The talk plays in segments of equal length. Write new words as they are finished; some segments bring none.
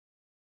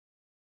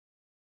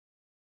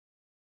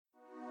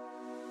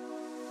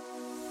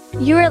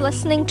You are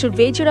listening to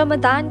Radio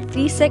Ramadan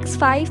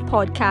 365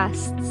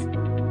 podcasts.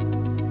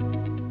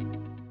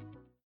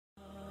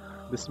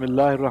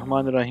 Bismillah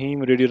ar-Rahman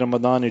ar-Rahim, Radio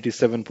Ramadan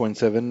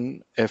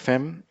 87.7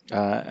 FM,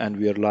 and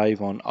we are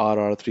live on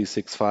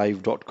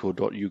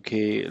rr365.co.uk.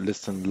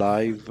 Listen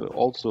live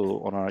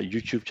also on our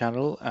YouTube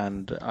channel,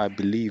 and I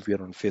believe we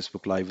are on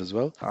Facebook Live as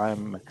well.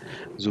 I'm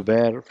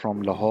Zubair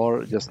from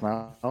Lahore just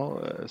now,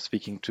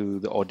 speaking to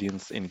the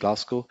audience in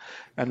Glasgow,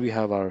 and we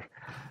have our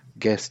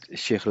guest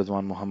Sheikh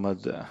Ridwan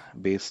Muhammad,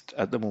 based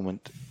at the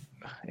moment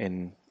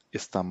in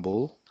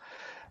Istanbul.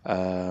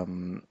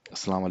 Assalamu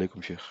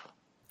alaikum, Sheikh.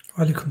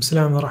 Walaikum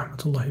salam wa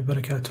rahmatullahi wa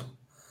barakatuh.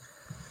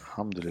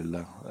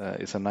 Alhamdulillah.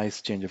 It's a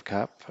nice change of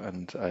cap,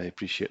 and I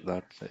appreciate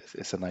that.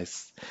 It's a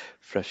nice,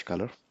 fresh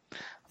color.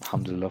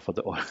 Alhamdulillah for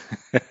the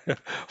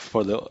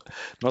for the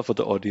not for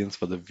the audience,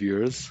 for the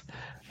viewers.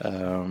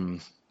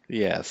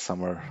 Yeah,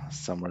 summer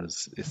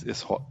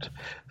is hot.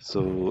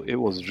 So it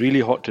was really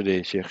hot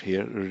today, Sheikh,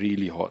 here.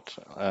 Really hot.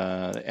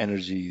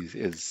 Energy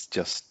is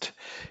just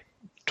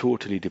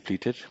totally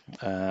depleted.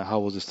 How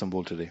was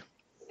Istanbul today?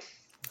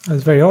 It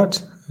was very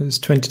hot. It was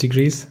 20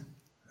 degrees.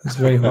 It was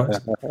very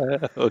hot.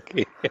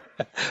 Okay.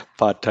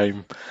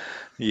 Part-time.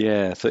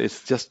 Yeah, so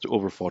it's just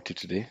over 40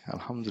 today.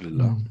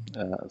 Alhamdulillah.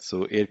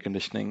 So air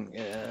conditioning,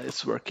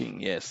 it's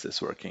working. Yes,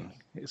 it's working.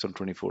 It's on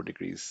 24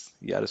 degrees.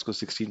 Yeah, let's go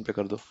 16 pe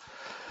kar do.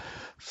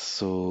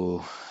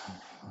 So,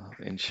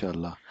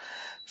 inshallah.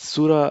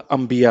 Surah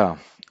Anbiya.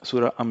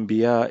 Surah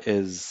Anbiya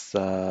is,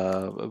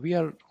 we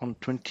are on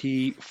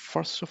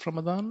 21st of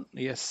Ramadan.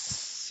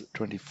 Yes,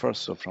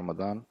 21st of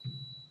Ramadan.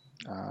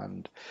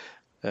 And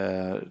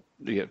yeah,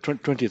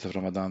 20th of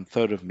Ramadan,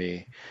 3rd of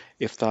May.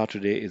 Iftar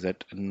today is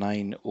at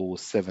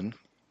 9:07.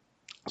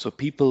 So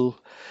people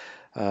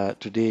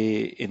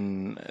today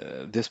in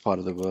this part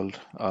of the world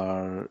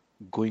are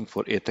going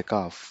for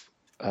itikaf.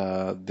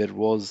 There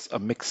was a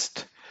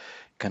mixed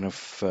kind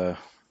of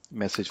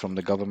message from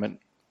the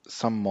government.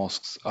 Some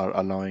mosques are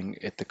allowing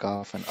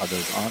itikaf and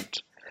others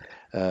aren't.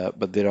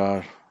 But there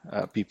are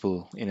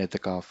people in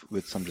itikaf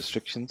with some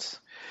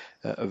restrictions.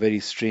 A very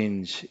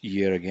strange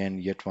year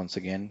again, yet once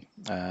again.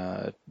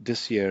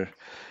 This year,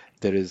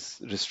 there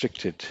is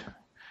restricted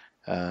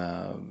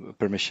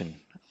permission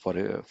for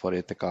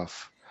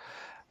itikaf.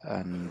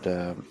 And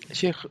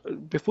Sheikh,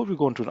 before we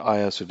go into the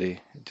ayahs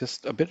today,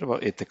 just a bit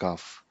about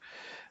itikaf.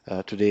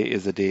 Today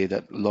is a day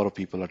that a lot of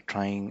people are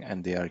trying,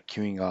 and they are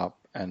queuing up,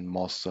 and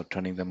mosques are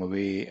turning them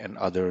away, and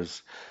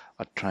others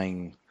are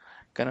trying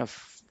kind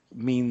of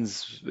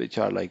means which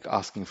are like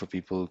asking for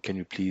people, can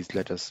you please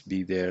let us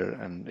be there?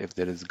 And if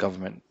there is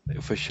government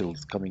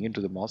officials coming into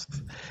the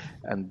mosques,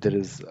 and there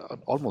is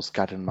almost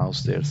cat and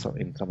mouse there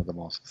in some of the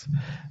mosques,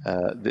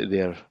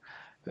 they are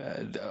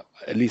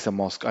at least a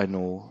mosque I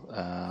know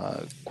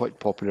quite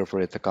popular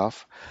for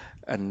itikaf,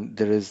 and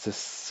there is this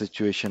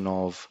situation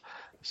of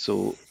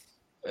so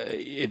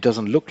it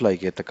doesn't look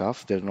like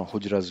itikaf. There are no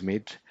hujras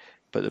made,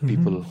 but the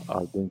people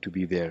are going to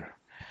be there.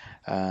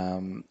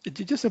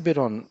 Just a bit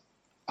on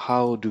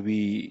how do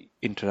we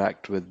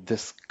interact with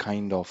this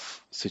kind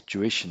of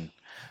situation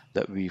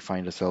that we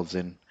find ourselves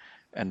in,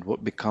 and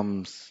what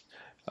becomes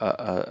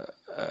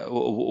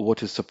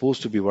what is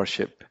supposed to be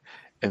worship,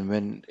 and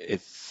when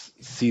it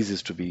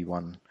ceases to be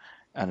one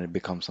and it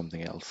becomes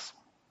something else.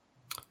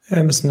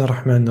 Bismillah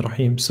ar-Rahman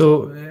ar-Rahim.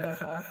 So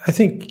I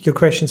think your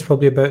question is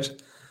probably about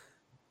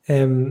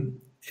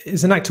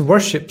is an act of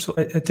worship. So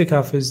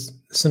itikaf is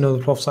the sunnah of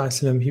the Prophet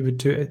ﷺ. He would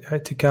do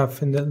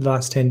itikaf in the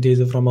last 10 days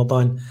of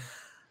Ramadan.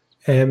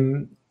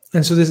 And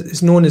so this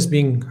is known as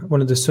being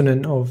one of the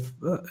sunnah of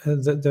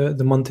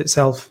the month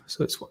itself.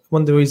 So it's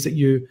one of the ways that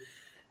you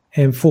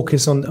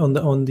focus on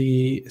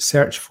the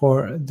search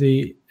for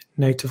the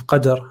night of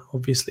Qadr,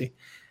 obviously.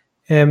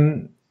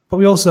 But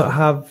we also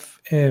have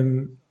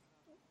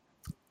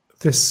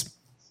this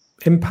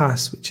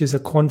impasse, which is a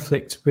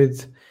conflict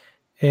with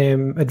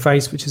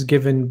advice which is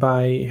given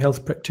by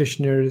health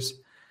practitioners,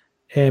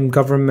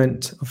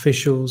 government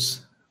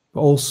officials,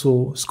 but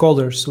also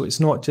scholars. So it's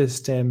not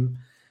just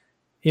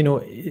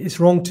it's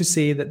wrong to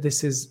say that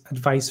this is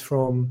advice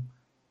from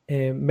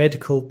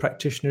medical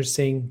practitioners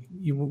saying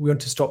we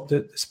want to stop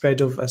the spread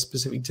of a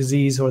specific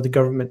disease, or the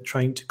government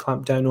trying to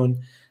clamp down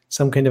on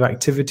some kind of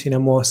activity in a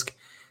mosque.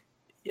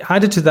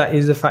 Added to that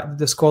is the fact that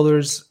the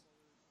scholars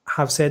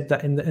have said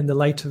that in the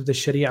light of the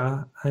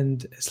Sharia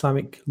and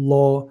Islamic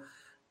law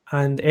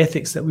and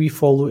ethics that we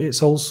follow,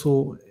 it's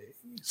also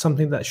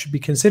something that should be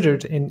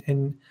considered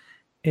in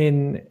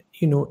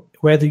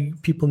whether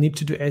people need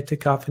to do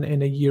itikaf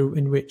in a year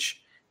in which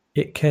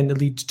it can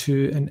lead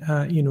to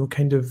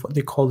kind of what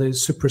they call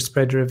as super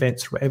spreader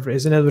events, or whatever it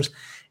is. In other words,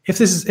 if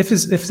this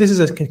is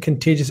as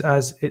contagious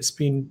as it's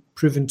been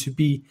proven to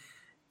be,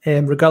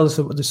 regardless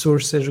of what the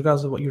source is,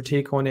 regardless of what your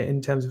take on it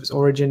in terms of its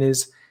origin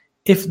is,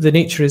 if the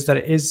nature is that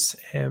it is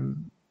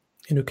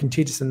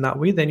contagious in that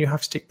way, then you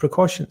have to take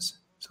precautions.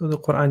 So the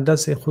Quran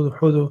does say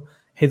خُذُوا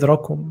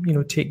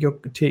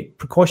حِذْرَكُمْ, take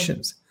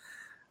precautions,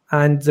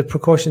 and the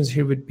precautions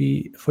here would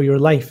be for your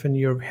life and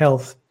your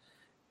health.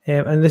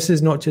 And this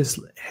is not just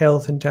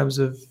health in terms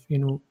of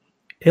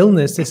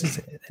illness, this is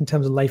in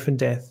terms of life and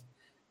death,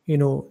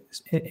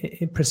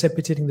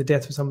 precipitating the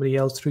death of somebody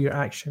else through your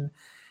action.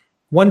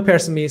 One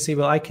person may say,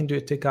 well, I can do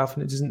i'tikaf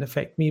and it doesn't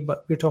affect me,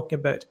 but we're talking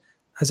about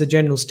as a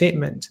general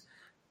statement.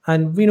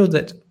 And we know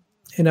that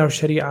in our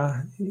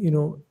Sharia,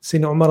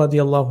 Sayyidina Umar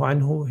radiallahu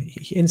anhu,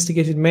 he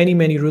instigated many,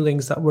 many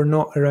rulings that were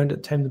not around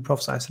at the time of the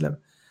Prophet ﷺ,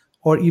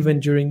 or even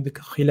during the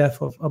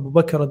Khilaf of Abu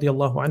Bakr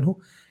radiallahu anhu,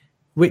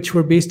 which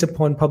were based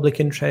upon public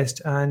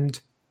interest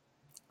and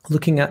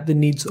looking at the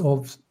needs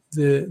of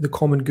the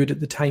common good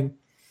at the time.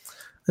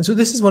 And so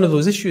this is one of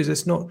those issues.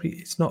 It's not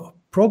a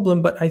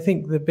problem, but I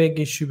think the big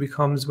issue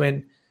becomes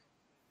when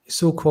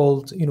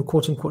so-called,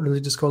 quote unquote,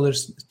 religious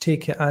scholars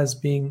take it as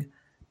being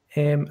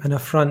an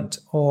affront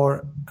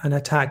or an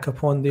attack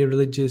upon their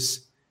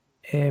religious,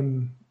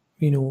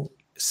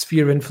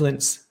 sphere of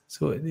influence.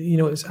 So,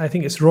 I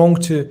think it's wrong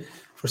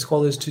for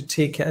scholars to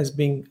take it as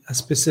being a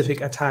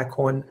specific attack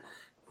on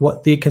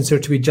what they consider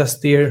to be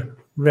just their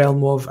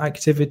realm of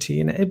activity.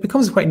 And it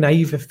becomes quite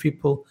naive if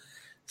people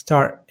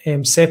start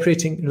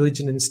separating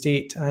religion and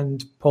state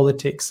and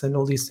politics and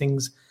all these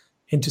things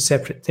into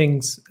separate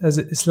things, as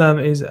Islam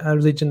is a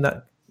religion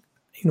that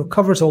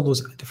covers all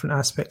those different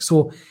aspects.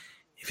 So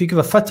if you give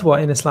a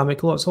fatwa in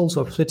Islamic law, it's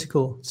also a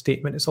political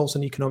statement, it's also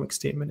an economic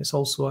statement, it's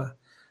also a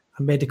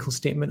medical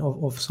statement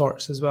of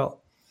sorts as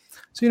well.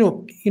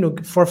 So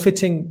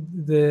forfeiting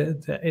the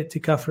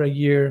i'tikaf for a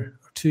year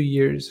or 2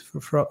 years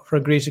for a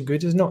greater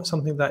good is not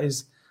something that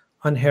is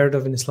unheard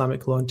of in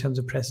Islamic law in terms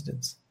of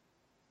precedence.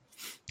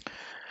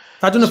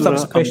 I don't know if that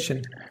was a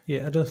question.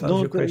 I don't know if that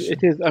was your question.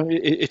 It is. I mean,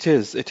 it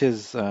is.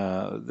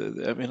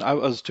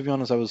 To be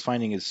honest, I was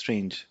finding it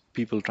strange.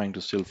 People trying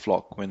to still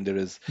flock when there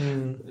is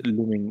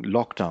looming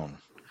lockdown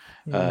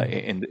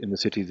in the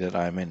city that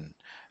I'm in.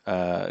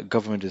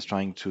 Government is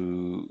trying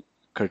to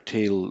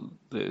curtail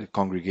the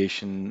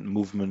congregation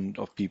movement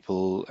of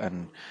people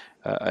and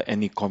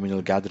any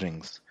communal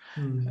gatherings,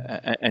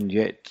 and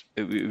yet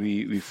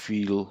we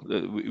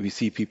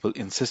see people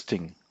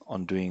insisting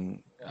on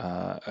doing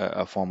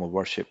a form of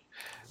worship,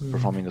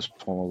 performing a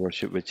form of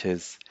worship which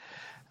is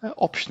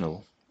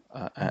optional,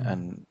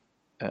 and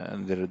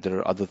there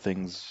are other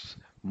things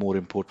more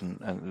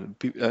important, and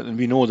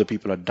we know that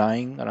people are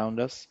dying around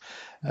us.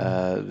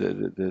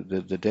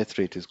 The death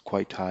rate is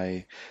quite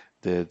high.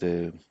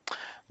 The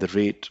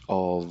rate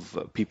of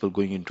people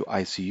going into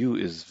ICU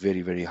is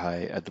very, very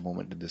high at the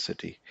moment in the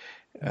city,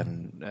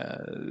 and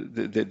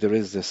there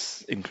is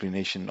this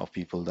inclination of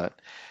people that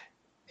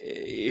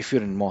if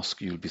you're in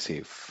mosque, you'll be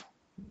safe.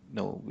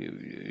 No,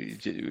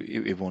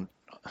 we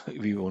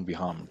won't be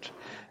harmed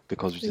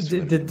because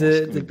we'll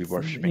be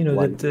worshipping.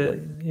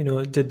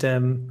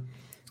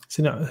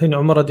 Sayyidina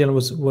Umar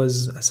radiallahu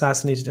was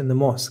assassinated in the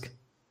mosque.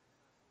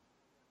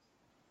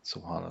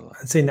 Subhanallah.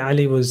 And Sayyidina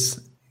Ali was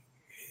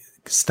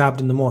stabbed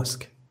in the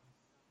mosque.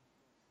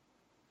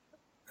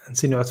 And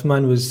Sayyidina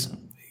Uthman was,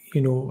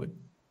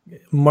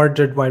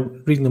 murdered while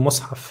reading the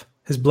Mus'haf.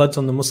 His blood's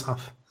on the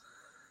Mus'haf.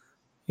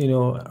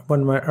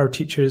 One of our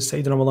teachers,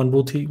 Sayyidina Ramadan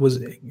Bhoti,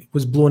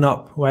 was blown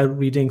up while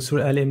reading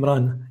Surah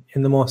Al-Imran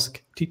in the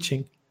mosque,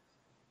 teaching.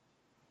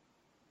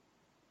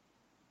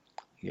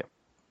 Yep.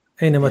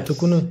 Yes.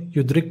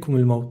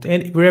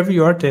 And wherever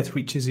you are, death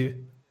reaches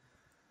you.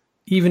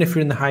 Even if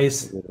you're in the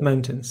highest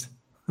mountains.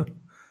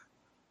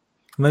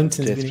 Death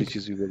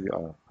reaches you where you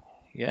are.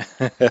 Yeah.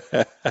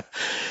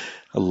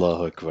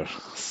 Allahu Akbar.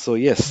 So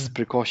yes,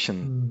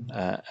 precaution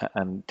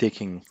and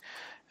taking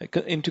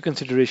into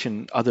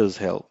consideration others'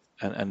 health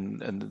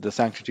and the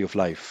sanctity of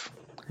life,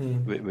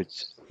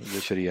 which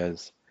the Sharia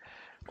is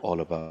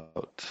all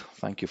about.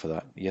 Thank you for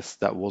that. Yes,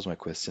 that was my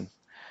question,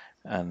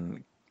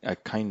 and I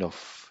kind of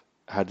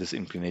had this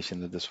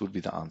inclination that this would be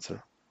the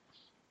answer,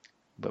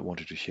 but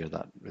wanted to share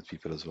that with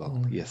people as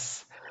well.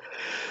 Yes.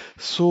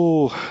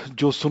 So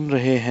जो सुन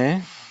रहे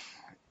हैं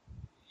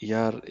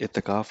यार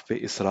इत्तिकाफ पे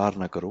इसरार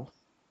ना करो,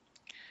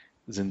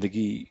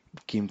 जिंदगी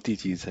कीमती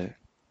चीज़ है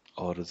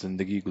और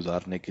ज़िंदगी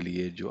गुजारने के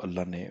लिए जो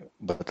अल्लाह ने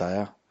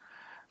बताया,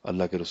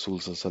 अल्लाह के रसूल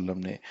सल्लल्लाहु अलैहि वसल्लम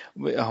ने,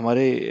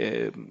 हमारे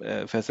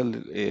फैसल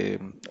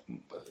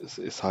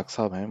इसहाक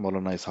साहब हैं,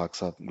 मौलाना इसहाक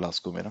साहब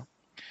ग्लासगो में ना,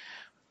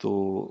 तो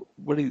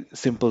बड़ी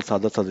सिंपल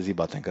सादा सी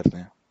बातें करते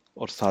हैं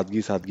और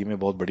सादगी में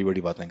बहुत बड़ी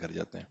बड़ी बातें कर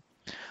जाते हैं।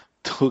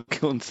 तो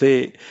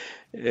उनसे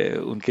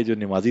उनके जो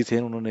नमाजी थे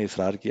उन्होंने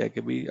इसरार किया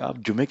कि भाई आप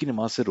जुमे की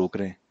नमाज से रोक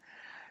रहे हैं।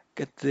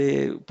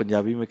 कहते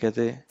पंजाबी में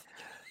कहते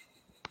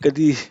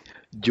कदी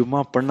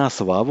जुमा पढ़ना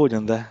सवाब हो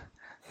जाता है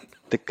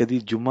ते कदी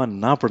जुमा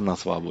ना पढ़ना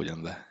सवाब हो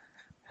जाता है।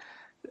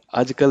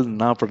 आजकल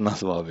ना पढ़ना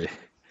सवाब है।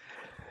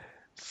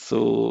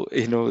 So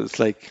it's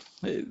like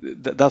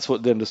that's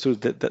what they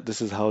understood, that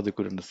this is how they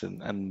could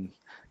understand. And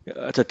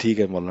अच्छा ठीक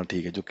है मौलाना,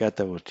 ठीक है, जो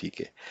कहता है वो ठीक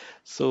है.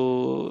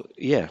 So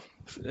yeah,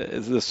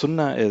 the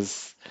sunnah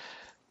is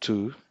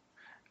to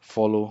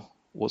follow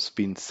what's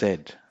been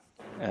said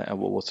and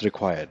what's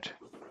required.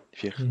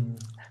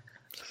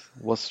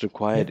 What's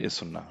required is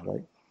sunnah,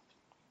 right?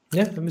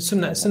 Yeah, I mean,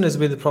 sunnah is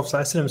with the Prophet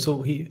ﷺ.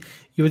 So you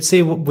would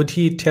say, would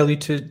he tell you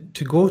to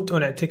go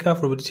on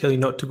i'tikaf, or would he tell you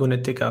not to go on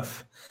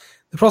i'tikaf?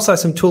 The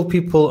Prophet told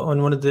people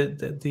on one of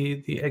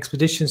the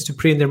expeditions to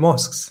pray in their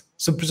mosques.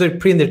 So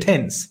pray in their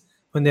tents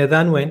when the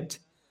adhan went.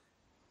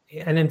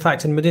 And in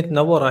fact, in Madinah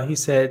Nawara, he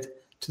said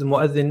to the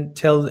mu'adhin,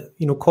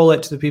 call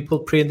out to the people,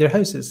 pray in their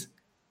houses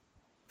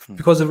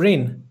because of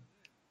rain.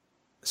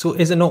 So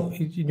is it not,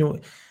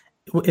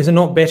 is it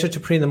not better to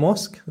pray in the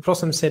mosque? The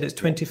Prophet said it's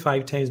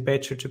 25 times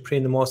better to pray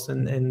in the mosque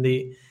than in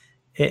the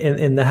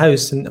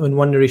house, and in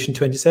one narration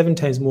 27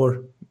 times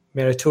more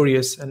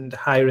meritorious and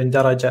higher in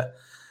daraja.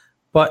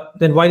 But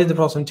then why did the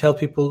Prophet tell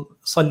people,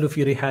 Sallu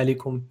fi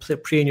rihalikum,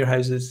 pray in your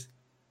houses?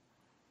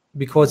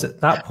 Because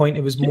at that point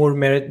it was more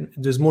merit.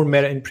 There's more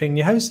merit in praying in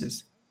your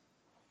houses.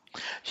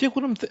 Sheikh,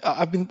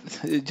 I've been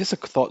just a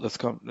thought that's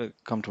come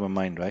to my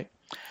mind, right?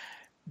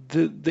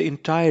 The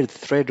entire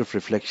thread of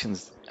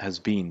reflections has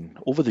been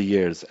over the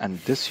years, and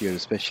this year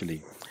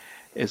especially,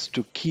 is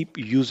to keep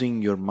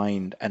using your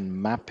mind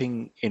and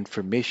mapping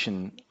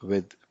information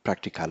with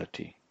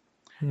practicality.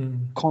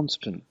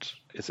 Constant.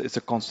 It's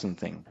a constant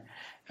thing.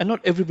 And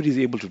not everybody is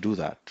able to do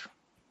that.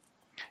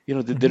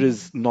 There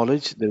is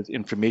knowledge, there is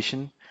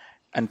information,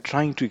 and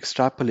trying to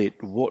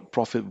extrapolate what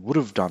Prophet would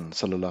have done,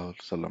 sallallahu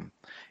alaihi wasallam,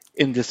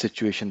 in this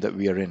situation that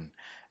we are in.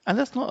 And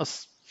that's not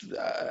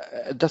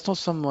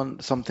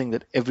something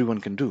that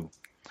everyone can do.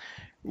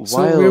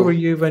 So where were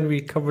you when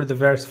we covered the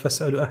verse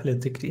فَاسْأَلُوا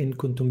أَهْلَ الذِّكْرِ إِن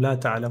كُنتُمْ لَا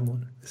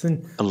تَعْلَمُونَ?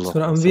 Listen,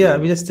 Surah Anbiya,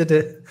 we just did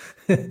it.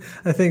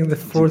 I think the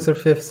fourth or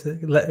fifth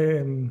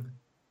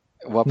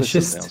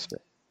नशिस्त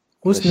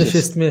उस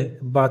नशिस्त में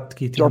बात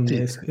की थी हमने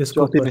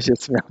इसको चौथी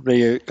नशिस्त में हमने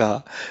ये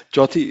कहा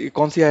चौथी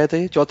कौन सी आयत है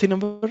ये चौथी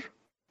number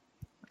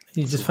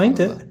You just find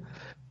it.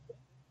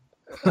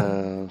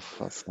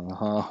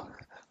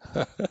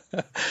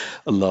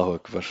 Allahu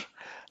Akbar.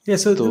 Yeah,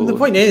 so the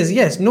point is,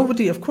 yes,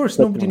 nobody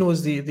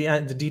knows the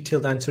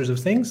detailed answers of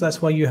things.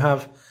 That's why you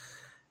have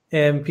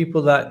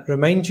people that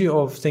remind you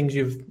of things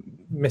you've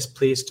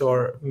misplaced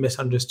or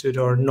misunderstood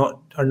or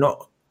not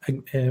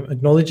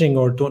acknowledging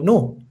or don't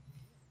know.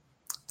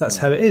 That's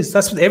how it is.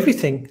 That's with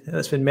everything.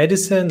 That's with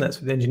medicine, that's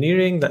with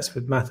engineering, that's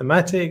with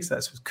mathematics,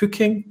 that's with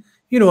cooking.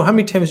 How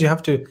many times you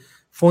have to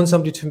phone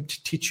somebody to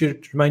teach you,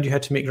 to remind you how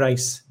to make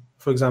rice,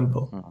 for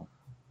example.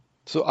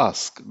 So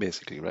ask,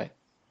 basically, right?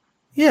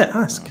 Yeah,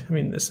 ask. I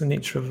mean, that's the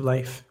nature of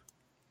life.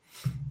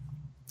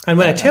 And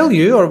when I tell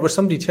you, or when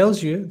somebody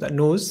tells you that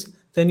knows,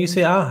 then you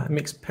say, it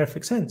makes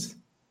perfect sense.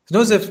 It's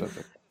not as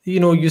if,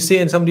 you say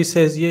and somebody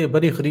says, yeah,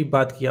 badi gharib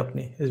baat ki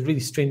aapne. It's a really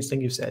strange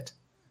thing you've said.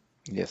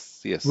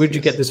 Yes. Where'd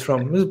you get this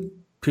from? It was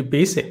pretty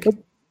basic.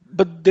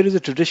 But there is a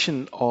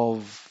tradition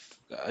of,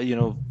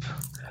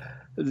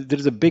 there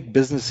is a big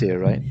business here,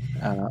 right?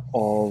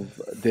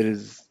 There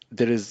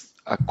is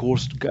a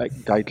course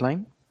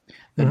guideline,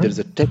 then there is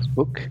a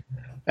textbook,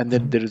 and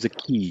then there is a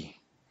key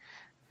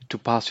to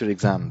pass your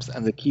exams.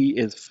 And the key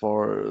is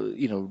for,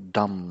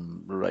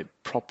 dumb, right,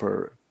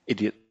 proper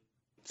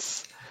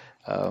idiots,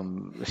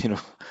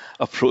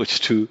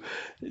 approach to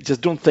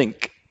just don't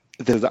think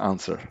there's the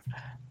answer.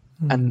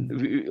 And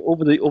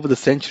over the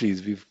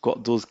centuries, we've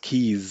got those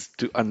keys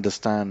to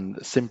understand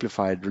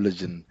simplified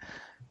religion.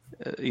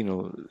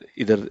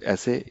 Either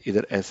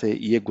ऐसे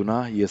ये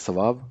गुनाह ये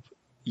सवाब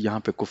यहाँ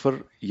पे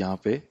कुफर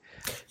यहाँ पे.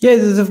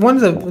 Yeah,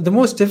 one of the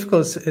most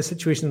difficult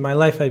situations in my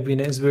life I've been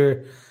in is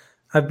where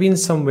I've been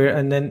somewhere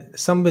and then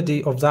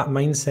somebody of that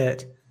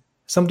mindset,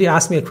 somebody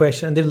asked me a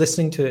question and they're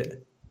listening to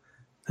it.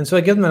 And so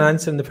I give them an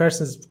answer and the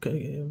person's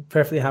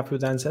perfectly happy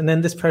with the answer. And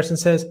then this person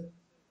says,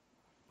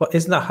 well,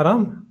 isn't that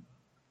haram?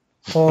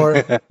 Or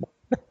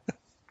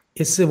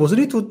इससे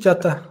वज़ू टूट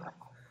जाता.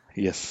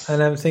 Yes.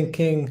 And I'm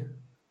thinking,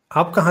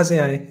 आप कहाँ से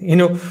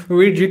आए?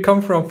 Where did you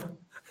come from?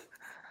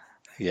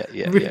 Yeah.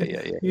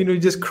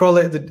 Just crawl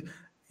out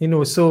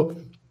so,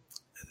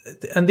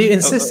 and they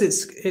insist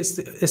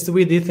it's the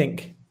way they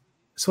think.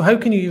 So how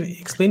can you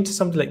explain to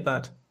somebody like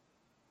that?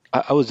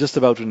 I was just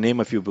about to name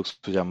a few books,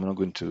 which I'm not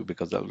going to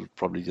because that will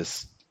probably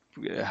just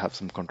have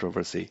some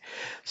controversy.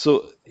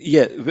 So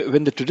yeah,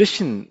 when the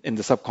tradition in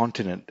the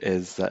subcontinent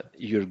is that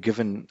you're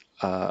given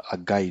a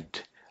guide,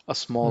 a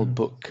small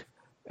book,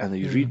 and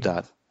you read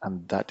that,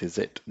 and that is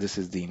it. This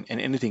is Deen, and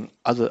anything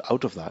other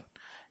out of that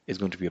is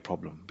going to be a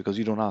problem because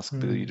you don't ask,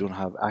 because you don't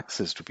have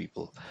access to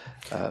people.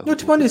 No,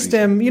 to be honest,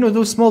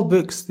 those small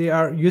books, they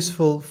are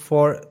useful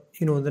for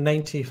the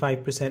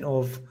 95%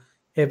 of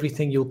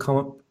everything you'll come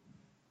up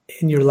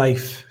in your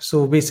life.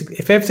 So basically,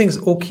 if everything's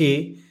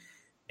okay,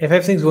 if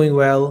everything's going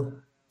well,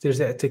 there's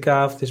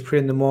i'tikaf, there's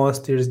prayer in the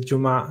mosque, there's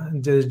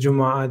Jum'ah, there's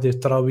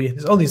Taraweeh,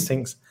 there's all these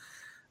things.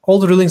 All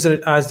the rulings are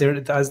as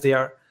they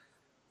are.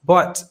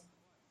 But,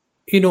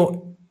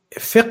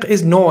 fiqh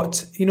is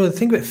not, the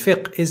thing about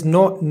fiqh is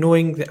not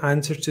knowing the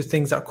answer to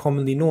things that are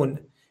commonly known.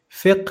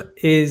 Fiqh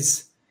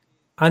is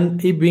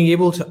being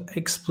able to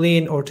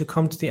explain or to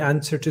come to the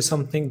answer to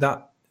something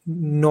that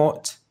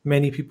not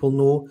many people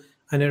know,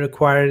 and it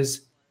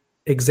requires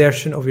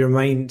exertion of your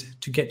mind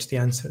to get to the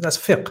answer. That's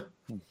fiqh.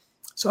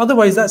 So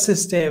otherwise, that's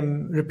just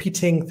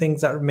repeating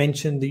things that are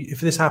mentioned. If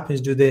this happens,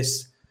 do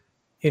this.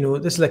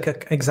 This is like an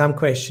exam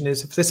question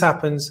is, if this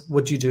happens,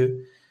 what do you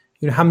do?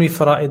 how many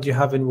fara'id you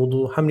have in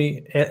wudu, how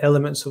many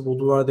elements of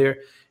wudu are there,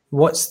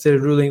 what's the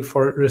ruling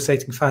for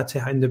reciting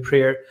Fatiha in the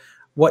prayer,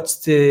 what's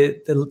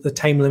the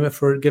time limit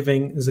for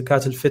giving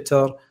zakat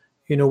al-fitr,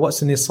 what's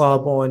the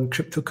nisab on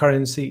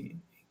cryptocurrency.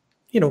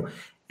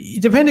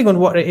 Depending on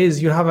what it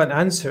is, you have an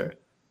answer.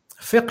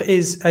 Fiqh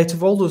is, out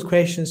of all those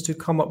questions, to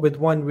come up with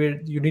one where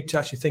you need to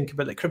actually think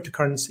about, like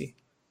cryptocurrency.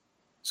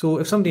 So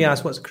if somebody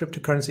asks what's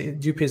cryptocurrency,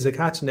 do you pay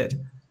zakat in it?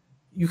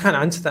 You can't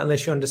answer that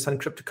unless you understand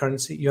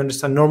cryptocurrency, you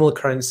understand normal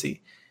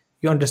currency,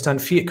 you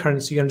understand fiat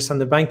currency, you understand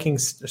the banking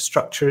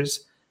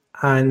structures,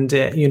 and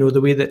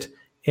the way that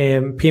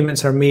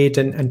payments are made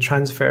and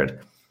transferred.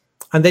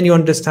 And then you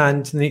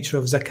understand the nature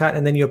of zakat,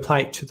 and then you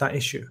apply it to that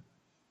issue.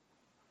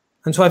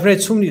 And so I've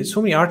read so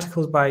many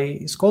articles by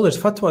scholars,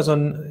 fatwas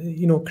on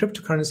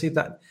cryptocurrency,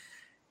 that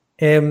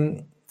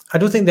I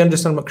don't think they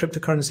understand what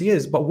cryptocurrency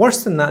is. But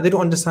worse than that, they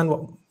don't understand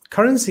what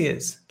currency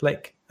is,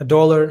 like a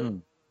dollar,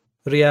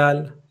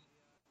 rial.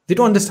 They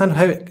don't understand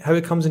how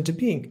it comes into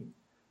being.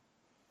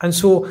 And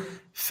so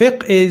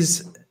fiqh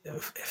is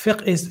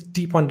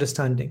deep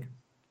understanding.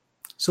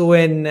 So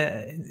when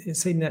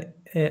Sayyidina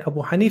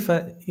Abu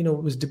Hanifa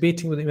was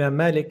debating with Imam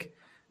Malik,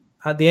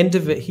 at the end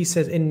of it he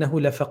says, innahu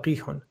la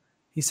faqihun.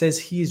 He says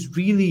he is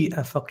really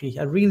a faqih,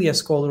 really a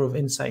scholar of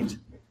insight.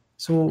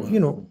 So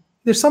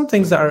there's some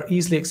things that are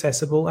easily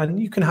accessible, and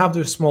you can have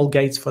those small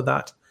guides for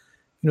that,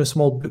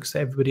 small books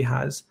that everybody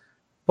has.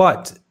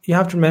 But you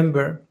have to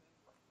remember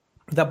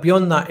that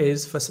beyond that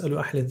is فَاسْأَلُوا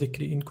أَهْلَ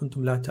الذِّكْرِ إِن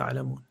كُنْتُمْ لَا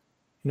تَعْلَمُونَ.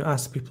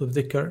 Ask people of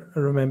dhikr,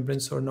 a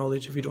remembrance or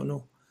knowledge, if you don't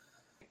know.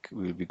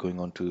 We'll be going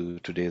on to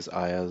today's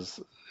ayahs,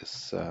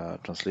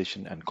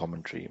 translation and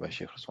commentary by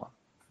Sheikh Rizwan.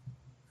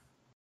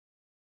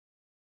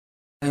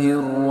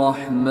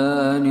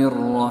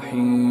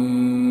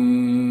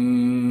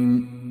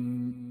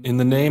 In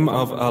the name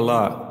of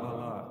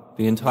Allah,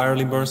 the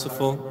entirely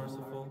merciful,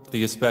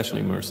 the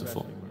especially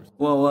merciful.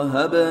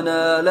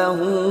 وَوَهَبْنَا لَهُ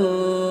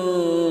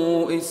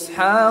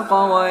إِسْحَاقَ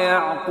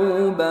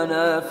وَيَعْقُوبَ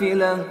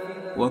نَافِلَةً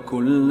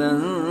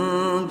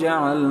وَكُلًّا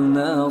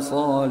جَعَلْنَا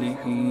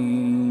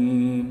صَالِحِينَ.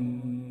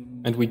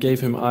 And we gave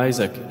him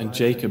Isaac and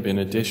Jacob in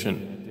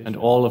addition, and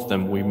all of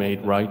them we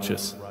made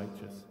righteous.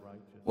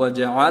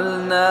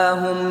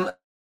 وَجَعَلْنَاهُمْ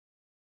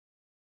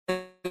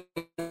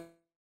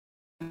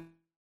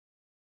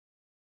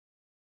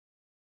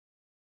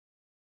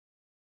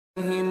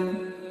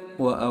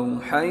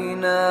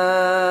وأوحينا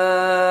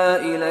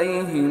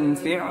إليهم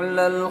فعل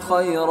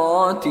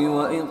الخيرات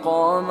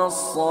وإقام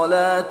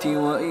الصلاة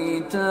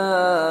وإيتاء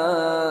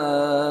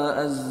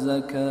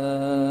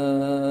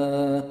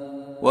الزكاة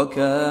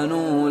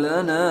وكانوا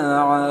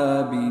لنا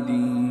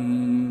عابدين.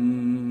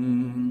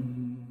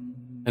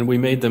 And we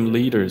made them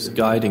leaders,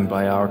 guiding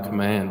by our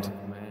command.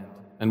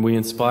 And we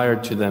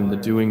inspired to them the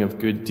doing of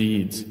good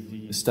deeds,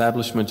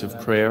 establishment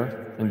of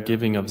prayer, and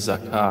giving of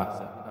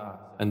zakah.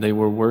 And they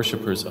were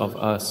worshippers of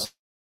us.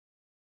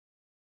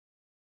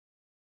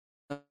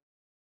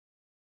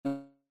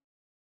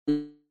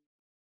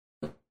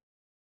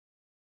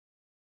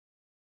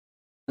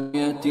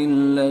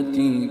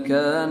 التي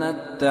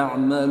كانت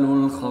تعمل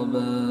الخبائث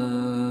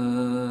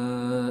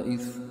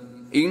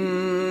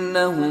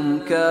إنهم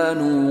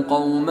كانوا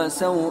قوم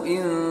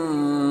سوء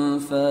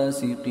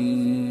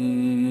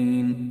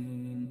فاسقين.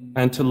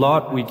 And to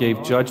Lot we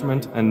gave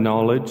judgment and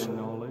knowledge,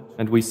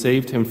 and we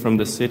saved him from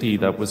the city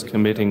that was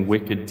committing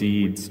wicked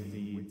deeds.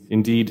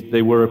 Indeed,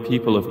 they were a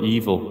people of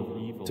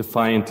evil,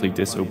 defiantly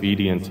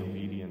disobedient.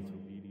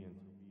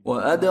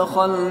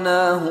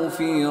 وأدخلناه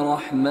في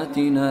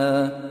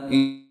رحمتنا.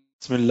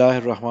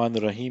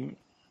 बिस्मिल्लाहिर्रहमानिर्रहीम।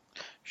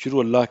 शुरू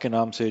अल्लाह के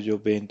नाम से जो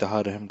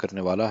बेइंतहा रहम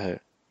करने वाला है।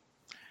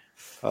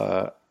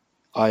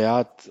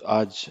 आयात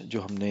आज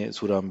जो हमने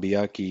सूरह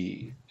अंबिया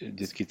की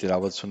जिसकी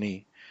तिलावत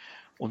सुनी,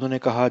 उन्होंने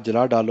कहा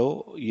जला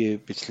डालो, ये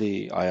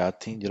पिछली आयात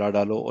थी, जला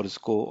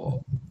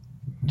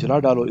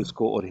डालो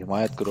इसको और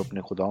हिमायत करो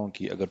अपने खुदाओं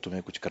की अगर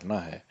तुम्हें कुछ करना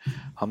है।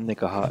 हमने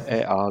कहा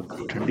ए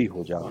आग ठंडी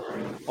हो जा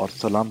और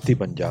सलामती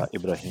बन जा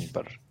इब्राहीम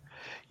पर।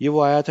 ये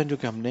वो आयात हैं जो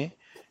कि हमने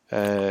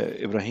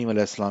इब्राहीम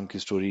अलैहिस्सलाम की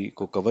स्टोरी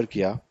को कवर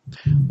किया।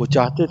 वो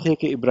चाहते थे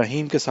कि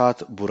इब्राहीम के साथ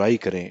बुराई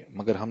करें,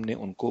 मगर हमने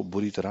उनको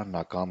बुरी तरह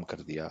नाकाम कर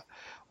दिया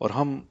और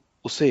हम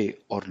उसे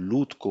और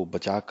लूत को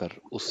बचाकर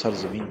उस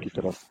सरजमीन की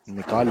तरफ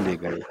निकाल ले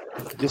गए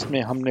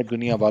जिसमें हमने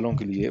दुनिया वालों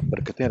के लिए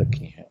बरकतें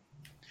रखी हैं।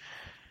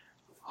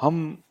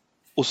 हम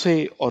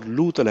उसे और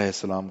लूत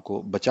अलैहिस्सलाम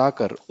को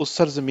बचाकर उस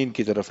सरजमीन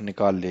की तरफ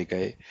निकाल ले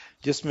गए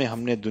जिसमें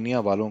हमने दुनिया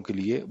वालों के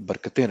लिए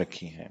बरकतें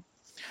रखी हैं,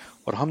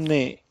 और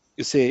हमने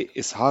इसे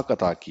इसहाक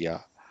अता किया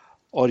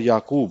और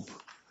याकूब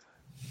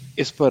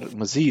इस पर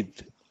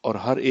मजीद और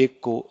हर एक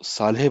को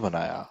सालेह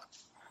बनाया,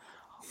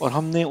 और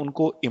हमने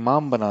उनको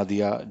इमाम बना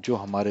दिया जो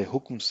हमारे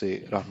हुक्म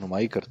से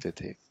रहनुमाई करते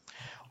थे,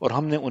 और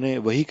हमने उन्हें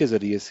वही के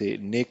जरिए से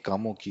नेक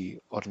कामों की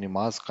और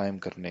नमाज कायम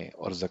करने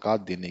और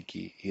ज़कात देने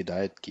की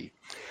हिदायत की,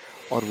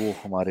 और वो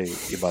हमारे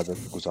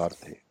इबादत गुजार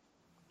थे।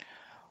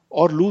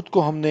 और लूत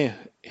को हमने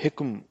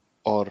हिक्म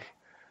और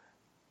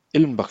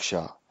इल्म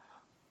बख्शा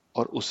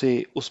और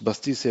उसे उस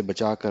बस्ती से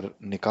बचाकर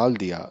निकाल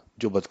दिया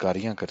जो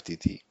बदकारियां करती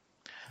थी।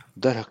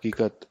 दर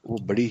हकीकत वो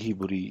बड़ी ही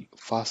बुरी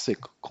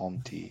फासिक कौम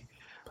थी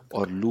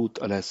और लूत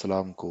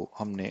अलैहिस्सलाम को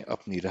हमने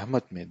अपनी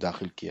रहमत में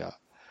दाखिल किया,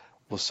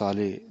 वो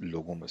साले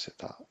लोगों में से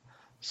था।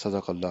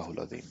 सदक़ल्लाहुल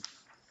अज़ीम.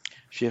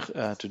 Sheikh,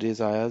 today's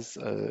ayahs,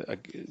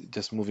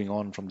 just moving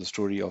on from the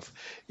story of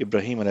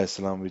Ibrahim alayhi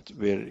salam,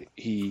 where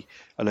he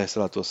alayhi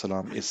salatu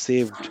wasalam is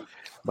saved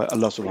by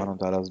Allah subhanahu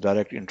wa ta'ala's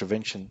direct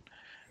intervention,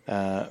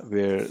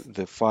 where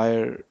the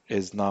fire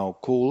is now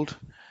cold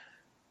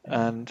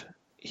and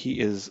he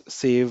is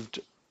saved,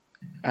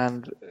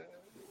 and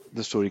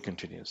the story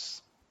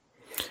continues.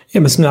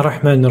 Yeah, Bismillah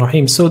ar-Rahman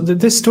ar-Rahim. So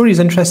this story is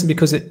interesting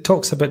because it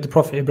talks about the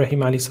Prophet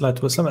Ibrahim alayhi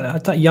salatu wasalam.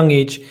 At that young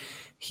age,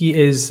 he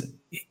is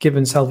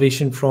given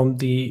salvation from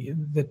the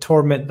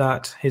torment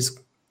that his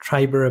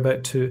tribe are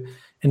about to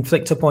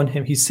inflict upon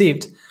him. He's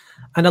saved.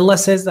 And Allah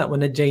says that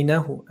when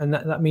najaynahu, and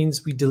that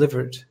means we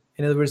delivered.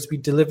 In other words, we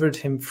delivered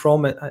him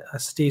from a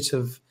state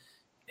of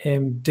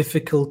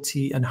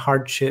difficulty and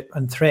hardship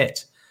and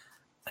threat.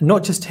 And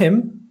not just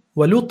him,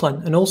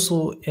 walutan, and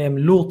also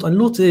Lut. And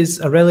Lut is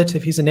a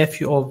relative, he's a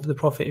nephew of the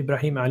Prophet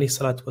Ibrahim alayhi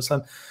salatu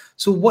wasalam.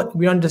 So what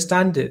we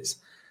understand is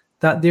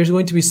that there's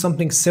going to be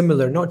something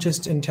similar, not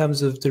just in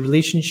terms of the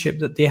relationship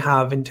that they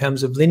have in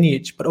terms of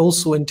lineage, but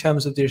also in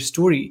terms of their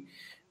story,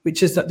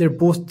 which is that they're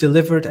both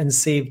delivered and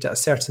saved at a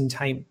certain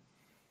time.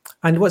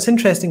 And what's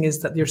interesting is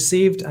that they're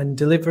saved and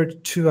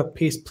delivered to a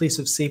place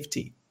of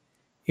safety.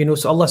 You know,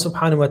 so Allah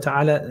subhanahu wa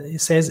ta'ala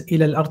says,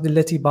 إِلَى الْأَرْضِ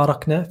الَّتِي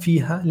بَارَكْنَا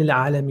فِيهَا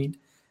لِلْعَالَمِينَ,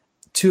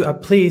 to a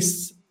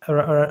place or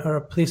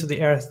a place of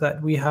the earth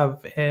that we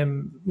have,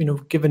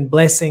 given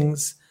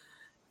blessings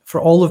for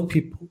all of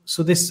people.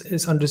 So this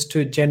is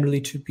understood generally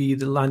to be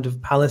the land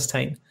of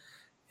Palestine,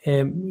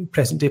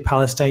 present-day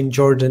Palestine,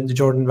 Jordan, the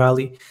Jordan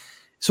Valley.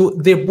 So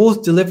they're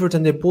both delivered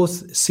and they're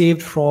both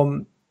saved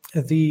from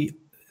the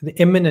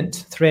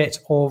imminent threat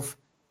of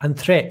and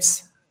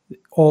threats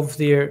of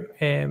their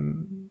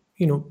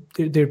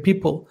their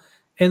people.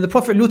 And the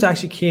Prophet Lut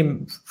actually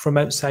came from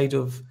outside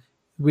of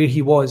where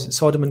he was.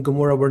 Sodom and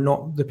Gomorrah were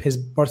not his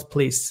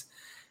birthplace,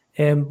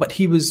 but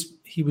he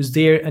was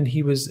there and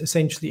he was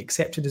essentially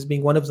accepted as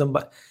being one of them.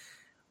 But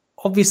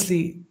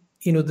obviously,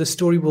 the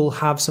story will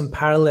have some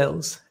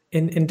parallels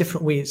in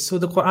different ways. So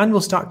the Quran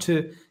will start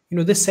to,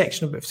 this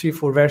section, about 3 or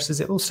 4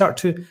 verses, it will start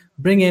to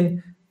bring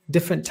in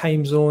different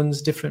time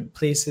zones, different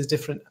places,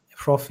 different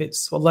prophets.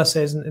 So Allah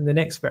says in the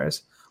next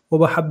verse,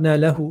 وَوَهَبْنَا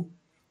لَهُ,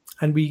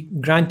 and we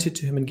granted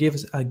to him and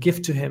gave a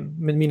gift to him,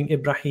 meaning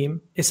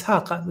Ibrahim,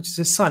 Ishaq, which is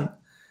his son.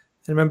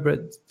 And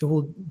remember the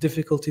whole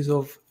difficulties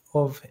of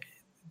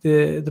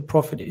the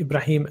Prophet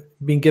Ibrahim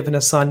being given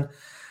a son.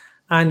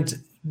 And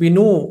we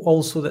know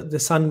also that the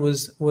son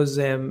was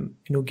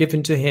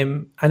given to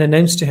him and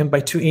announced to him by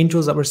 2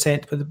 angels that were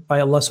sent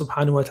by Allah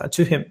subhanahu wa ta'ala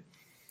to him.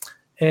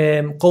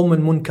 قَوْمٌ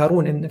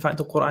مُنْكَرُونَ, and in fact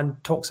the Quran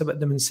talks about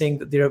them and saying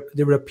that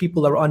there were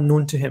people that were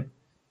unknown to him.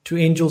 2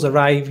 angels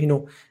arrive,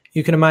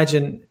 you can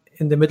imagine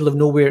in the middle of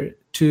nowhere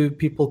 2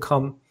 people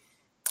come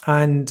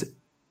and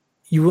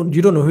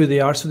you don't know who they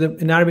are. So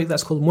in Arabic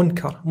that's called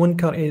munkar.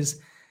 Munkar is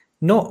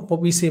not what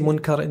we say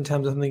munkar in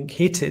terms of something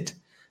hated.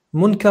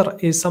 Munkar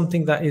is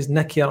something that is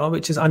nakira,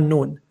 which is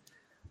unknown.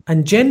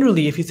 And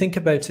generally, if you think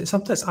about it,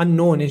 something that's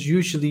unknown is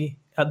usually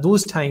at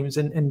those times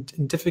in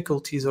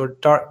difficulties or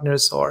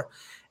darkness or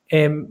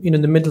in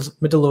the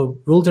middle of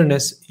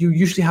wilderness, you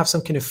usually have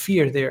some kind of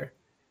fear there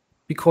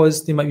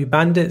because they might be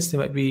bandits, they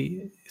might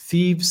be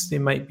thieves, they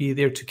might be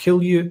there to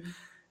kill you.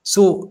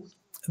 So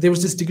there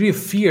was this degree of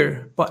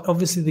fear, but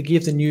obviously they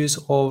gave the news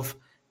of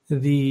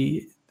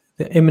the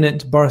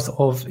imminent birth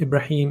of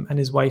Ibrahim and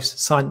his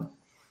wife's son,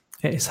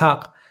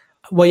 Ishaq.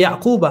 Wa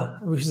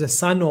Yaquba, which is the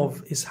son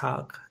of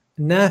Ishaq,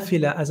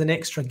 Nafila, as an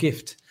extra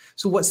gift.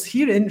 So what's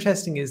here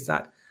interesting is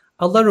that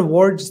Allah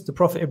rewards the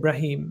Prophet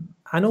Ibrahim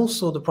and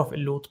also the Prophet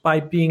Lut by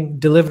being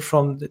delivered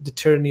from the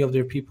tyranny of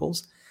their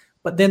peoples.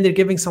 But then they're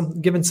given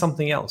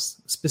something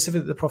else.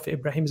 Specifically, the Prophet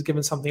Ibrahim is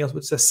given something else,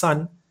 which is a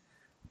son.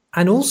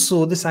 And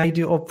also this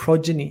idea of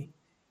progeny.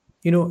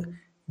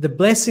 The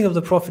blessing of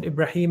the Prophet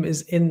Ibrahim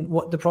is in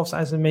what the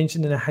Prophet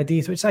mentioned in a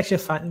hadith, which is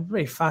actually a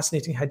very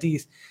fascinating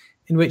hadith,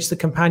 in which the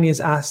companions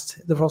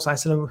asked the Prophet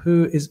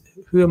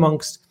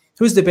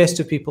who's the best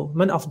of people?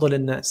 Man afdal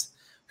an-nas?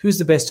 Who's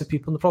the best of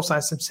people? And the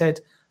Prophet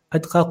said,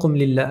 Adqakum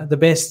lillah, the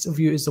best of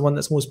you is the one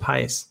that's most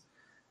pious.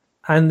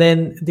 And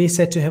then they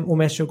said to him, O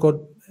Messenger of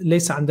God,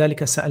 laysa an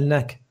dhalika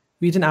sa'alnak,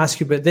 we didn't ask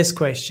you about this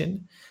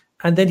question.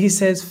 And then he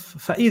says,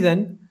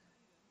 فَإِذًا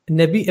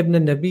Nabi ibn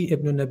Nabi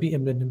ibn Nabi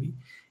ibn Nabi.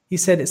 He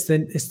said it's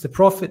the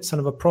prophet, son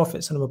of a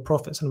prophet, son of a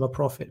prophet, son of a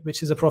prophet,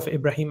 which is the Prophet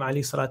Ibrahim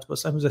alayhi salatu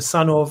wasalam, who's the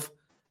son of,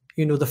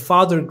 the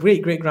father,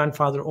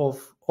 great-great-grandfather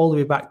of all the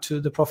way back to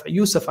the Prophet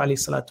Yusuf alayhi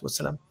salatu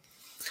wasalam.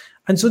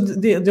 And so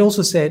they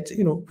also said,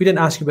 we didn't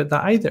ask you about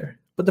that either.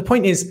 But the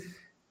point is,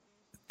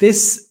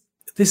 this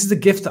is the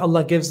gift that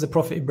Allah gives the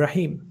Prophet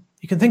Ibrahim.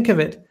 You can think of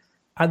it,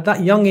 at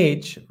that young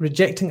age,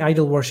 rejecting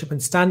idol worship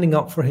and standing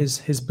up for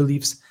his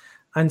beliefs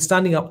and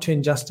standing up to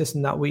injustice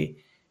in that way,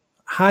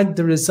 had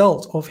the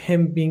result of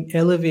him being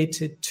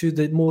elevated to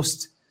the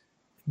most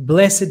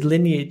blessed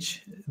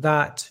lineage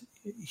that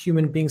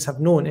human beings have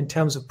known in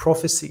terms of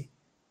prophecy.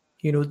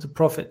 You know, the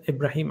Prophet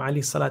Ibrahim alayhi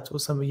salatu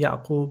wasalam,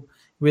 Yaqub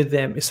with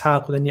them,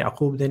 Ishaq, then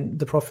Yaqub, then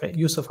the Prophet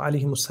Yusuf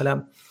alayhi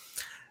salam.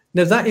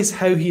 Now that is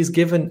how he is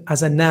given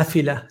as a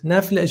nafila.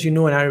 Nafila, as you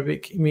know in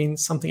Arabic,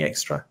 means something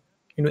extra.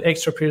 You know,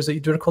 extra prayers that you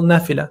do are called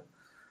nafila.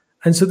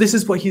 And so this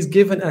is what he's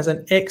given as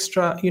an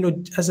extra, you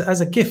know,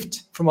 as a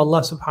gift from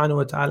Allah subhanahu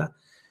wa ta'ala.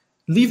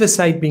 Leave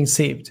aside being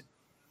saved.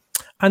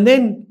 And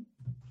then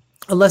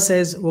Allah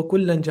says,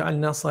 وَكُلًّا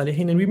جَعَلْنَا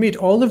صَالِحِينَ, and we made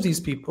all of these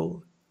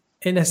people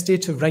in a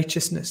state of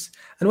righteousness.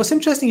 And what's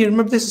interesting here,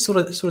 remember this is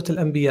Surah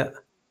Al-Anbiya.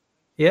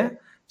 Yeah?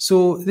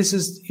 So this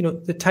is, you know,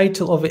 the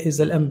title of it is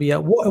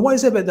Al-Anbiya. What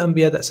is it about the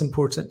Anbiya that's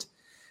important?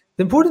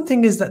 The important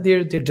thing is that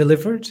they're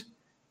delivered,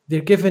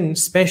 they're given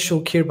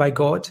special care by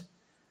God,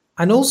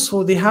 and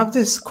also they have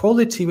this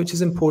quality which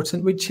is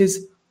important, which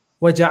is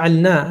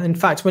وَجَعَلْنَا. In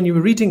fact, when you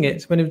were reading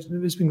it, when it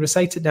was being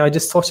recited now, I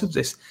just thought of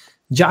this.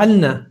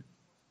 جَعَلْنَا.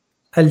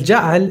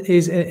 Al-Ja'al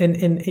is,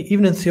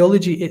 even in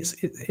theology,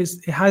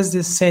 it has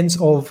this sense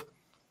of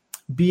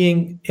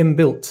being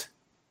inbuilt.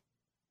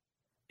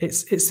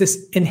 It's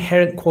this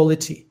inherent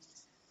quality.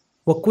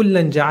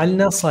 وَكُلًّا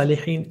جَعَلْنَا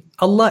صَالِحِينَ.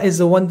 Allah is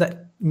the one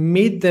that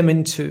made them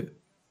into,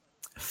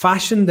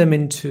 fashioned them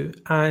into,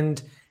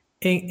 and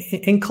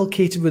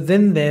inculcated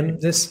within them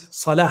this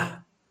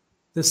salah,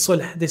 this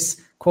sulh,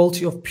 this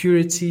quality of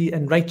purity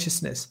and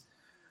righteousness.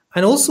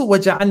 And also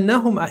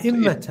وَجَعَلْنَاهُمْ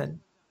أَئِمَّةً.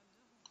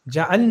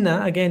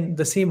 Ja'alna, again,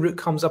 the same root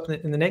comes up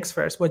in the next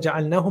verse.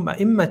 وَجَعَلْنَاهُمْ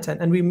أَئِمَّةً.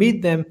 And we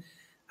made them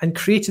and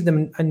created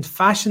them and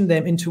fashioned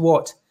them into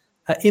what?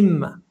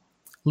 A'imma,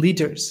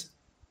 leaders.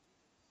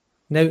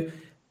 Now,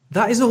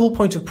 that is the whole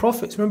point of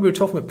prophets. Remember, we were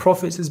talking about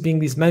prophets as being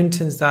these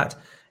mountains that,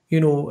 you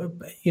know,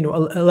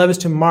 allow us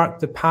to mark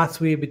the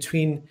pathway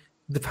between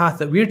the path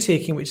that we're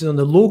taking, which is on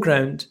the low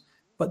ground,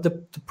 but the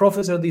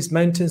prophets are these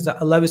mountains that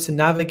allow us to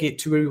navigate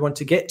to where we want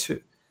to get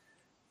to.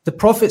 The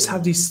prophets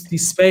have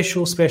these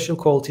special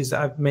qualities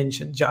that I've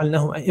mentioned.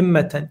 جَعَلْنَاهُمْ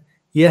أَئِمَّةً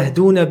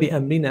يَهْدُونَ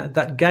بِأَمْرِنَا,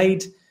 that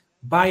guide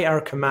by our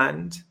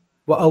command.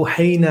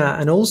 وَأَوْحَيْنَا,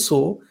 and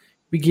also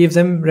we gave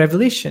them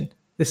revelation.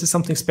 This is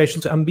something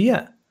special to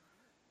Anbiya.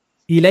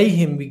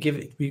 إِلَيْهِمْ, we give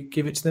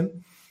it to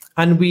them.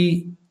 And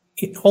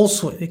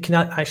it can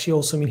actually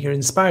also mean here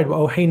inspired.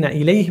 وَأَوْحَيْنَا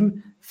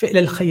إِلَيْهِمْ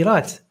فِعْلَ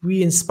الْخَيْرَاتِ,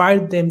 we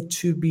inspired them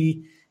to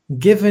be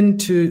given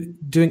to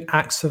doing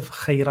acts of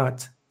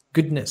khairat,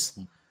 goodness,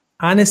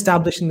 and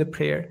establishing the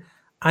prayer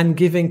and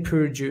giving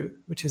pure due,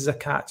 which is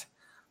zakat.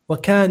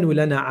 وَكَانُوا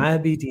لَنَا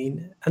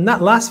عَابِدِينَ. And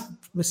that last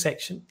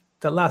section,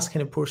 that last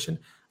kind of portion,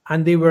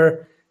 and they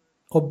were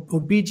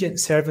obedient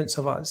servants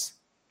of us,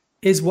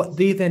 is what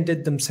they then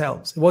did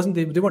themselves. It wasn't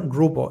they weren't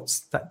robots,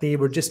 that they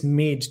were just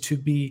made to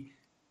be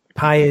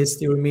pious,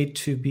 they were made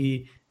to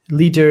be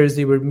leaders,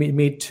 they were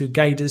made to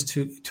guide us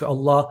to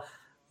Allah.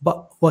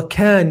 But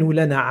وَكَانُوا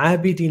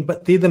لَنَا عَابِدِينَ,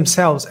 but they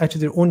themselves, out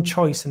of their own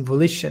choice and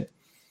volition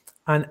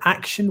and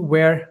action,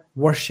 were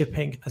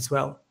worshipping as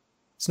well.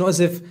 It's not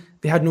as if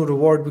they had no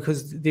reward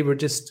because they were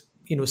just,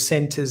 you know,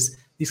 sent as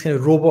these kind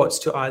of robots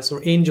to us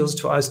or angels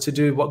to us to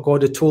do what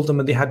God had told them,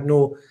 and they had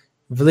no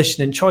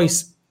volition and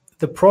choice.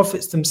 The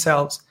prophets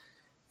themselves,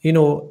 you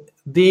know,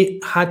 they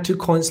had to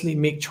constantly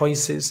make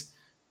choices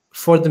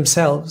for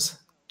themselves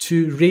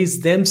to raise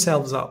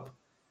themselves up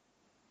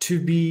to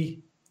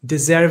be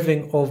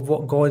deserving of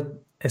what God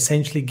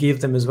essentially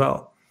gave them as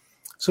well.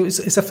 So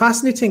it's a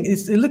fascinating,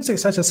 it looks like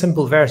such a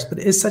simple verse, but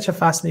it is such a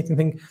fascinating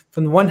thing.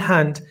 From the one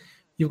hand,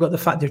 you've got the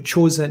fact they're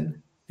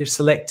chosen, they're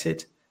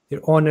selected,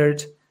 they're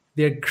honored,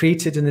 they're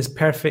created in this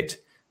perfect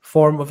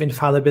form of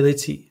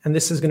infallibility. And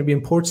this is going to be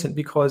important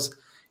because,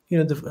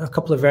 you know, a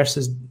couple of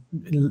verses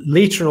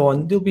later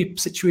on, there'll be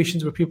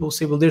situations where people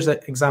say, well, there's an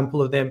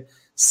example of them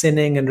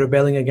sinning and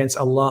rebelling against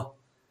Allah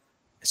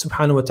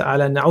subhanahu wa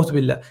ta'ala. Na'udhu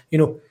billah. You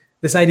know,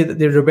 this idea that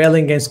they're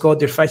rebelling against God,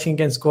 they're fighting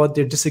against God,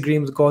 they're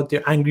disagreeing with God,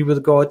 they're angry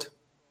with God.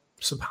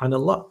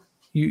 Subhanallah.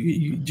 Do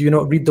you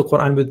not read the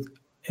Quran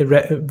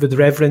with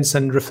reverence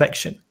and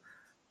reflection?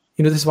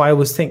 You know, this is why I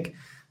always think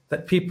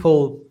that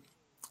people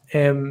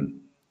are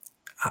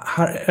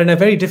in a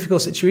very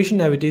difficult situation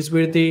nowadays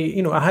where they,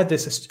 you know, I had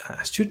this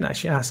a student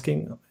actually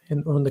asking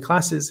in one of the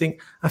classes, saying,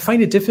 I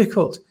find it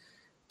difficult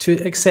to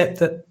accept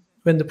that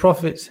when the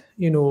Prophet,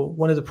 you know,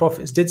 one of the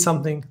prophets did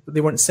something, that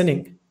they weren't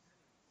sinning.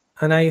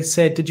 And I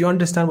said, did you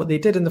understand what they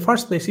did in the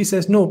first place? He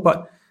says, no,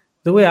 but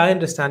the way I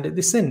understand it,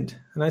 they sinned.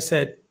 And I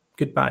said,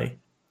 goodbye.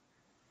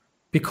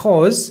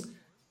 Because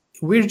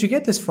where did you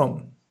get this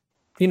from?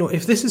 You know,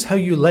 if this is how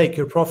you like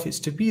your prophets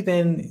to be,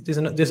 then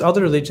there's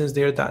other religions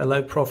there that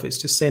allow prophets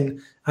to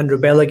sin and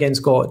rebel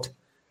against God.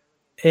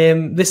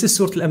 This is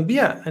Surah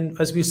Al-Anbiya, and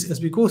as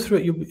we go through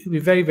it, you'll be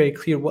very, very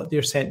clear what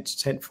they're sent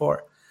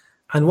for,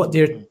 and what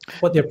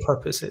their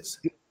purpose is.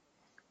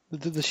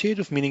 The shade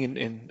of meaning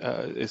in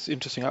is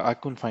interesting. I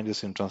couldn't find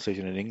this in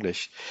translation in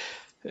English.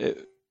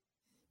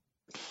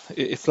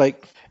 It's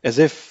like as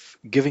if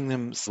giving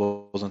them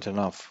wasn't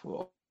enough,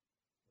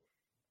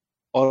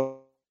 or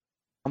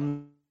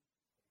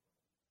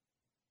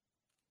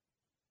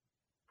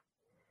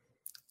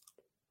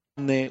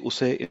ने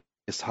उसे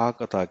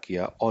इसहाक अता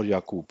किया और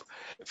याकूब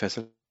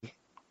फैसल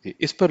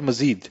इस पर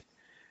मजीद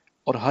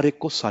और हर एक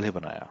को सालेह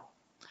बनाया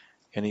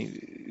यानी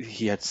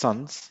he had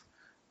sons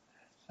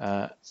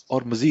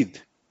और मजीद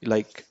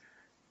like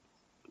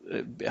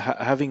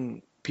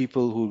having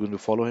people who were going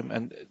to follow him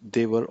and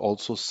they were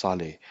also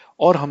saleh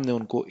और हमने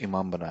उनको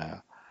इमाम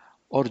बनाया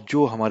और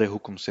जो हमारे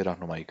हुक्म से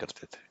रहनुमाई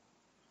करते थे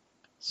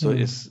so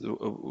it's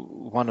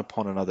one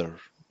upon another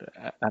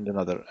and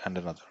another and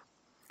another.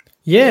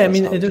 Yeah, I That's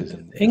mean, how it is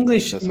in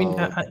English. I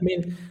that's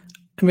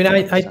mean,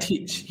 how I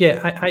teach. Yeah,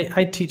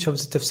 I teach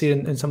obviously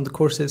tafsir in some of the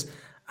courses.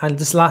 And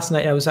this last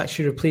night, I was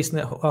actually replacing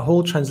a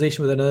whole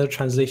translation with another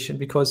translation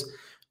because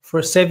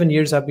for 7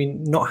 years I've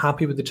been not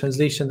happy with the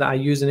translation that I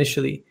used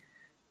initially.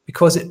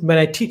 Because when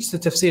I teach the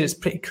tafsir, it's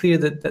pretty clear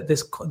that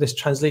this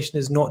translation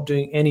is not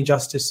doing any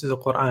justice to the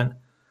Quran.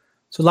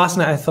 So last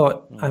night I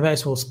thought I might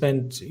as well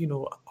spend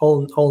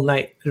all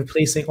night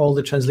replacing all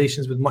the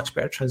translations with much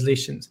better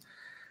translations.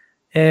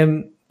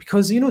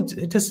 Because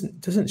it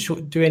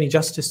doesn't do any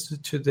justice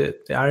to the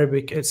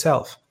Arabic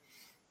itself.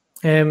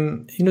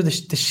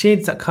 The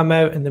shades that come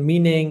out and the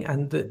meaning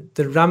and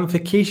the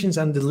ramifications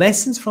and the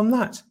lessons from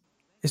that.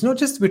 It's not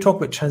just we're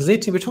talking about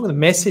translating, we're talking about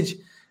the message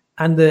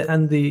and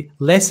the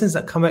lessons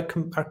that come out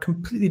are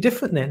completely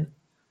different then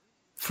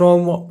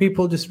from what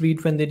people just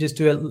read when they just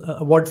do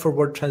a word for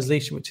word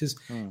translation, which is,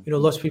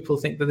 lots of people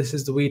think that this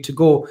is the way to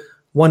go,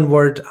 one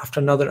word after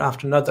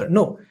another.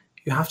 No,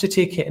 you have to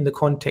take it in the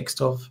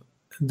context of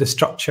the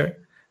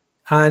structure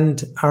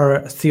and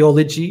our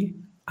theology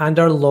and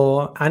our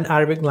law and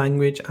Arabic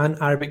language and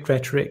Arabic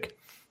rhetoric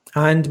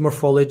and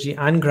morphology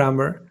and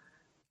grammar.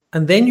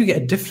 And then you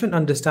get a different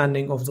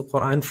understanding of the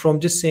Quran from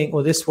just saying,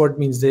 oh, this word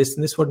means this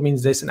and this word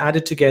means this, and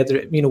added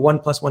together, 1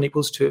 + 1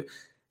 = 2.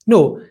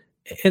 No,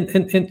 in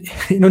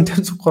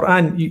terms of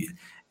Quran,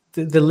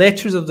 the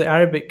letters of the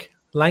Arabic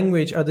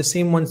language are the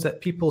same ones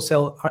that people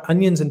sell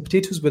onions and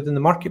potatoes with in the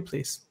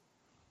marketplace.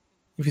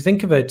 If you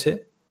think about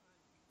it,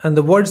 and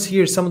the words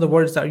here, some of the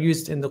words that are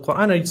used in the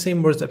Quran are the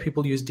same words that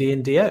people use day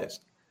in, day out.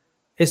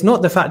 It's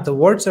not the fact the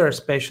words are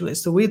special,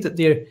 it's the way that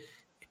they're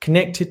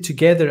connected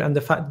together and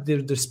the fact that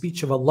they're the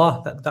speech of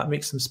Allah that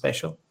makes them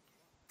special.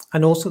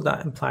 And also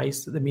that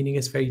implies that the meaning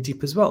is very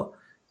deep as well.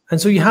 And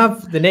so you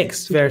have the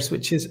next verse,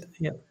 which is,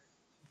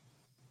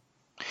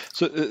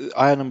 So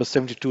ayah number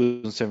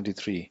 72 and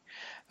 73,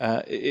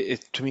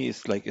 to me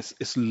it's like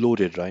it's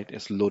loaded, right?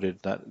 It's loaded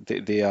that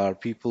they are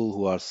people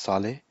who are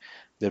saleh,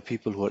 they're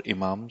people who are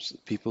imams,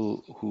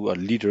 people who are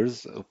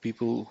leaders,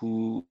 people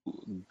who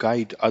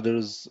guide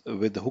others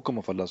with the hukum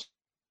of Allah.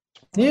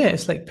 Yeah,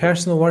 it's like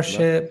personal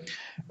worship,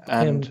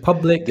 and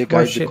public they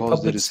guide worship, because they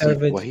public receive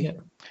service. wahi, Yeah.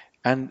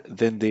 and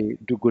then they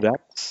do good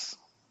acts.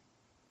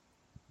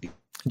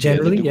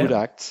 Generally, they do good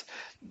acts.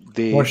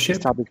 They Worship.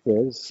 establish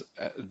prayers.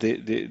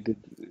 They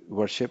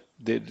worship.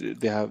 They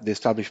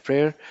establish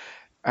prayer,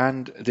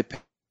 and they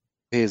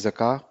pay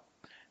zakah.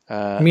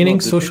 Meaning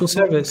they social don't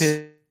service.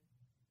 pay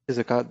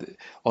zakat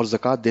or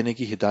zakat dene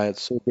ki hidayat.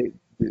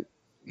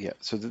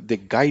 So they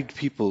guide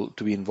people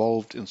to be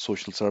involved in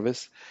social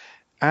service,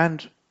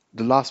 and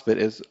the last bit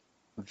is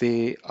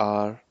they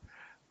are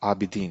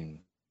abidin.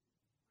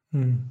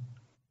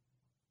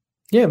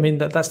 Yeah, I mean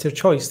that's their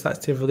choice,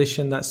 that's their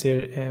volition, that's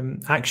their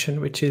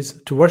action, which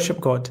is to worship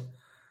God.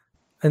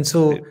 And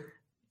so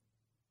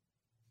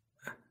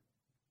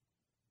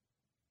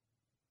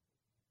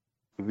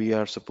we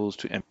are supposed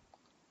to.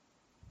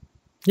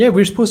 Yeah,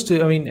 we're supposed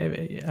to. I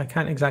mean, I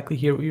can't exactly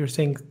hear what you're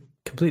saying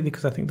completely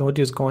because I think the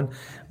audio's gone.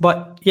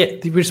 But yeah,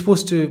 we're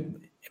supposed to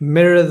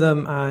mirror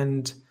them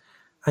and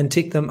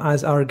take them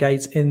as our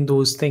guides in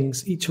those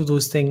things. Each of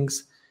those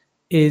things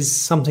is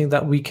something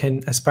that we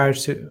can aspire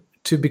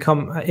to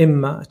become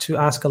imma, to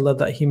ask Allah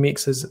that He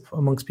makes us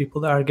amongst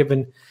people that are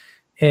given,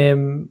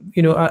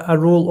 a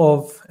role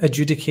of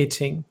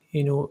adjudicating,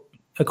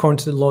 according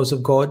to the laws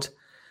of God,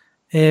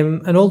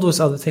 and all those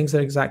other things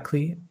are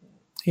exactly,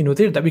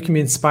 there, that we can be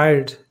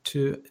inspired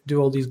to do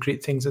all these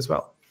great things as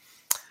well.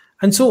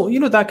 And so,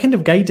 that kind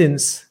of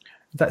guidance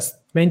that's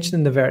mentioned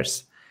in the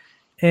verse,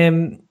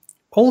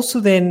 also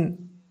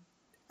then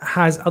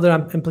has other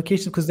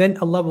implications, because then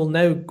Allah will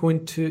now go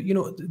into,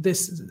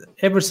 this,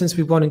 ever since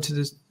we've gone into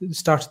the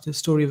start of the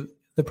story of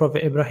the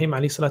Prophet Ibrahim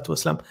alayhi salatu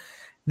wasalam,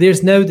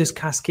 there's now this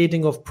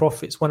cascading of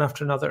prophets one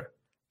after another,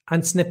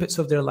 and snippets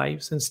of their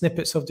lives, and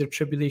snippets of their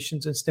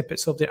tribulations, and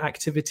snippets of their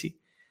activity.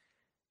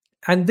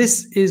 And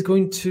this is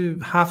going to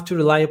have to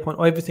rely upon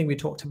everything we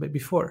talked about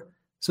before.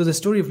 So the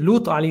story of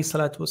Lut alayhi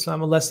salatu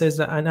wasalam, Allah says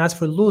that, and as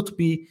for Lut,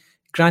 we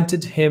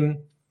granted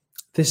him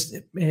this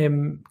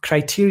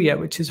criteria,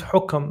 which is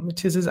hukam,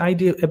 which is his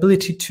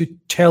ability to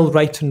tell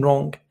right and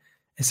wrong,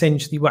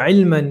 essentially. Wa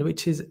ilman,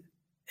 which is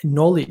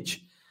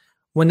knowledge.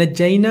 Wa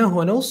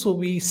najaynahu, and also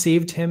we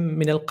saved him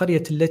min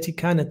al-qaryati allati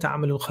kanat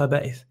ta'malu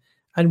al-khaba'ith,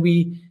 and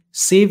we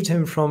saved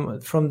him from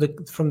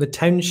the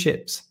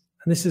townships.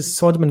 And this is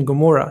Sodom and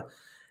Gomorrah,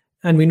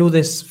 and we know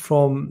this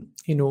from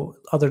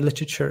other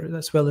literature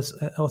as well as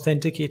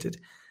authenticated.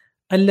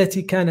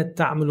 Allati kanat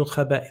ta'malu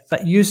al-khaba'ith,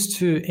 that used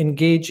to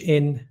engage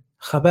in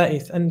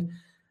khaba'ith. And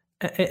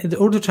the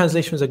Urdu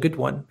translation was a good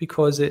one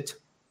because it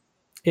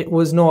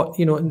was not,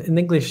 in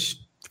English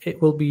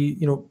it will be,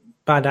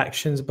 bad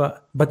actions,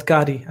 but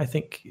Badgari, I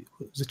think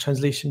was the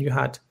translation you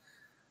had.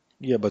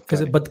 Yeah,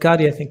 Because Badgari.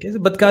 Badgari, I think,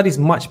 Badgari is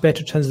much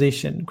better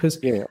translation because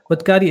Yeah.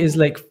 Badgari is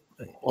like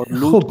और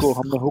लूत को khubth.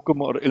 हमने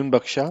हुक्म और इल्म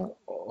बख्शा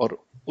और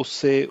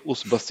उससे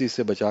उस बस्ती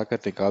से बचाकर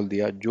निकाल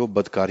दिया जो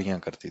बदकारियां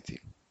करती थी.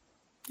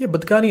 Yeah,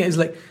 Badgari is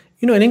like,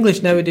 in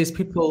English nowadays,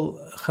 people,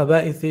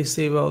 khaba'ith, they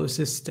say, well, it's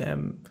just,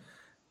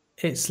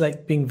 it's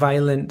like being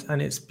violent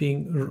and it's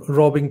being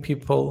robbing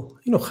people.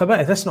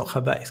 Khaba'ith, that's not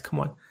khaba'ith, come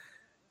on.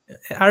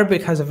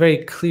 Arabic has a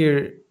very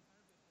clear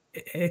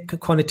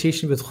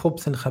connotation with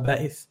khubth and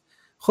khaba'ith.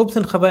 Khubth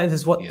and khaba'ith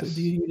is what, Yes.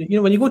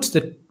 when you go to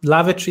the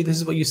lavatory, this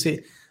is what you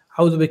say,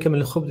 A'udhu bika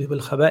min al-khubthi wal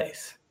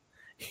khaba'ith.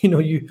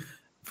 You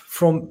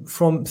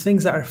from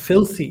things that are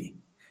filthy.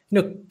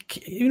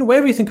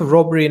 Wherever you think of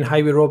robbery and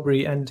highway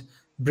robbery and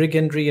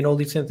brigandry and all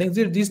these kind of things,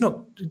 these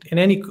not in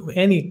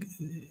any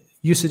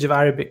usage of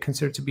Arabic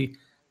considered to be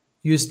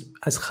used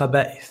as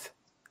khaba'ith.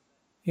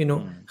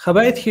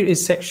 Khaba'ith here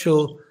is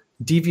sexual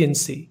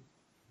deviancy,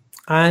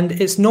 and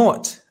it's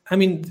not. I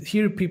mean,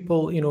 here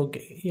people,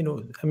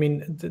 I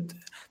mean,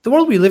 the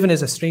world we live in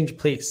is a strange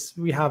place.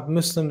 We have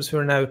Muslims who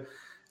are now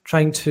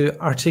trying to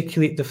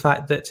articulate the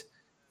fact that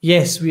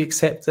yes, we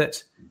accept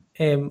that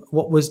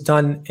what was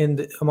done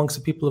amongst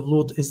the people of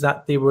Lod is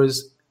that there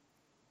was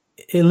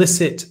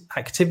illicit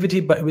activity,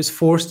 but it was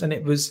forced, and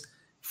it was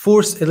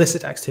forced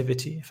illicit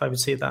activity, if I would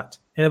say that.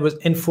 And it was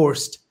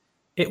enforced.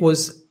 It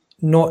was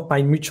not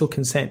by mutual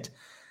consent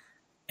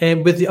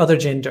with the other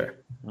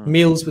gender,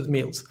 males with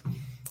males.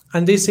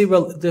 And they say,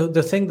 well,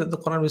 the thing that the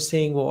Quran was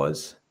saying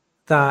was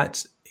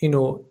that,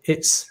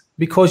 it's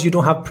because you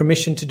don't have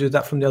permission to do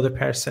that from the other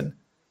person,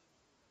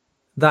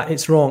 that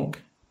it's wrong.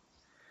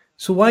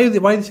 So why are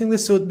they saying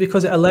this? So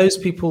because it allows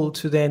people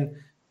to then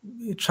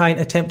try and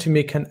attempt to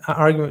make an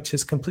argument which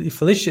is completely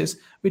fallacious,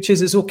 which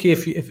is it's okay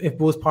if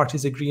both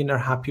parties agree and are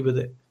happy with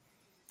it.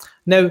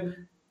 Now,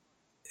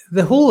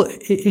 the whole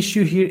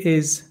issue here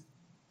is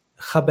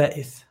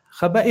khaba'ith.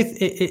 Khaba'ith,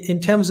 in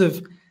terms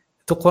of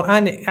the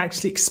Quran, it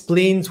actually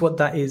explains what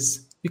that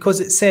is, because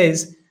it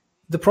says,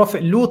 the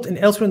Prophet Lut, and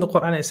elsewhere in the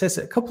Quran it says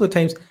it a couple of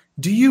times,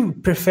 do you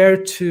prefer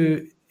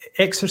to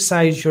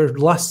exercise your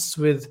lusts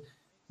with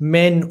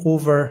men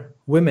over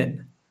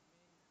women?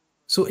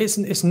 So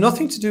it's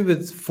nothing to do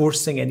with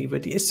forcing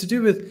anybody. It's to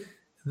do with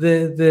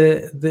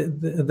the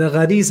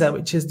ghariza,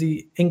 which is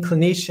the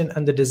inclination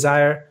and the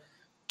desire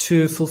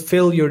to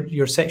fulfill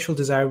your sexual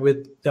desire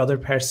with the other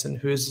person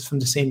who is from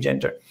the same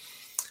gender.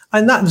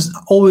 And that is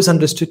always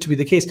understood to be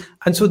the case.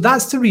 And so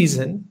that's the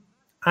reason,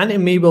 and it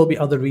may well be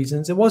other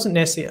reasons. It wasn't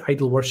necessarily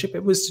idol worship.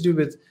 It was to do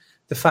with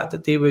the fact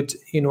that they would,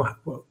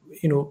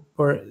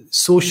 were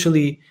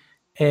socially,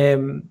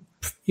 kind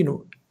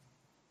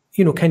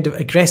of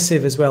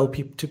aggressive as well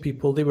to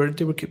people. They were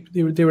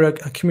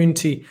a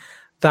community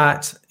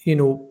that,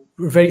 were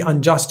very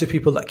unjust to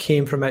people that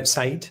came from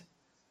outside.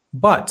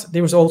 But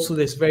there was also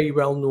this very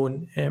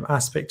well-known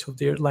aspect of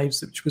their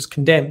lives which was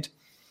condemned.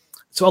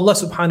 So Allah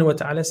subhanahu wa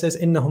ta'ala says,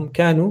 إِنَّهُمْ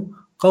كَانُوا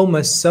قَوْمَ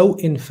سَوْءٍ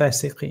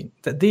فَاسِقِينَ,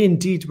 that they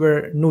indeed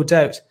were, no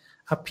doubt,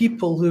 a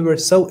people who were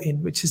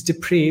saw'in, which is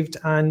depraved,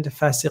 and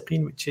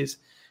fasiqin, which is,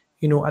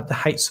 at the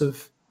heights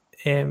of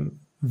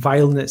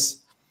vileness.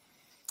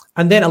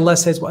 And then Allah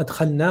says,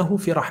 وَأَدْخَلْنَاهُ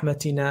فِي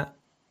رَحْمَتِنَا,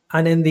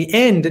 and in the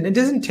end, and it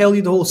doesn't tell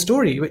you the whole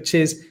story, which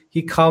is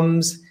he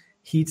comes,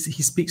 he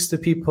speaks to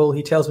people,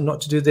 he tells them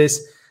not to do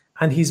this,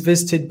 and he's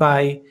visited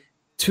by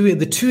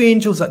the two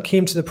angels that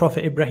came to the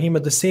Prophet Ibrahim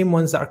are the same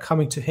ones that are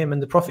coming to him, and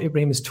the Prophet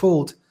Ibrahim is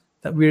told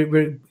that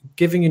we're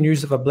giving you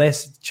news of a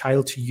blessed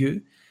child to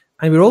you,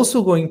 and we're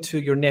also going to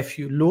your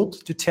nephew Lot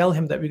to tell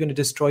him that we're going to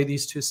destroy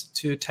these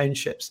two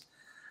townships.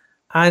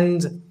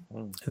 And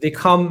they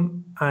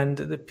come, and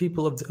the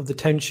people of the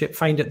township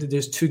find out that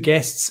there's two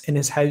guests in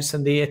his house,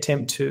 and they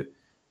attempt to,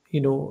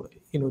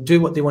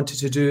 do what they wanted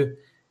to do,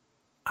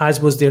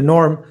 as was their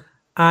norm.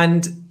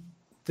 And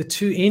the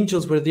two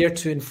angels were there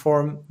to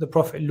inform the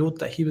Prophet Lut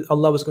that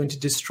Allah was going to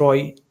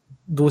destroy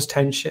those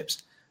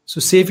townships.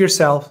 So save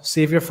yourself,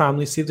 save your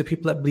family, save the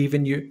people that believe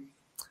in you,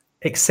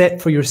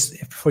 except for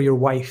your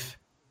wife.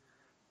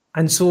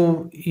 And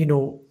so,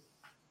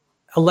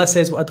 Allah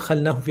says,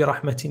 وَأَدْخَلْنَاهُ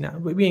فِي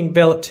رَحْمَتِنَا, we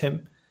enveloped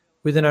him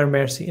within our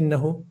mercy.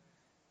 إِنَّهُ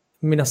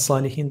مِنَ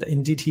الصَّالِحِينَ, that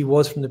indeed he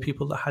was from the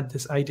people that had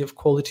this idea of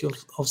quality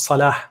of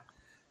salah.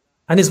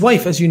 And his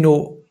wife, as you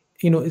know,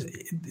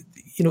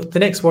 the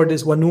next word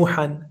is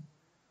وَنُوحًا,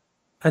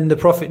 and the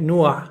Prophet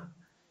Noah,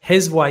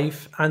 his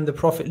wife, and the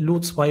Prophet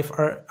Lut's wife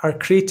are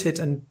created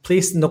and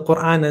placed in the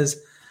Quran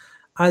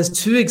as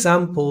two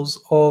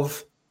examples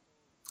of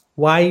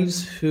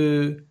wives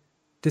who,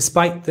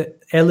 despite the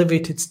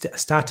elevated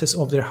status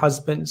of their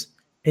husbands,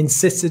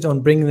 insisted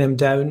on bringing them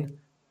down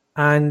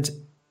and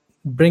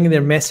bringing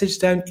their message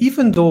down,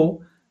 even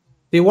though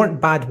they weren't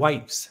bad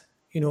wives,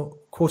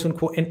 quote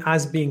unquote, and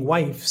as being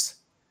wives.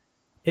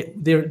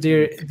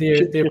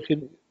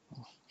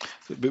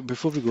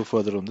 before we go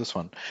further on this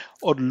one,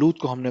 और लूत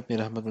को हमने अपनी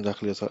रहमत में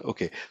दाखिल किया.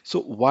 Okay, so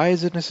why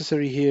is it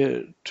necessary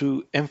here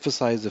to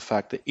emphasize the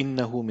fact that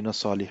innahu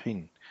minas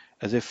salihin,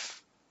 as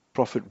if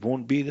Prophet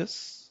won't be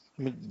this?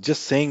 I mean,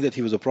 just saying that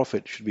he was a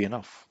prophet should be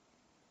enough.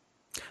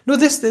 No,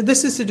 this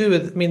is to do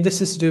with. I mean,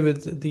 this is to do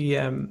with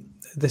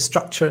the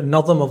structure,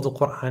 nadam of the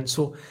Quran.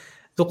 So,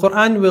 the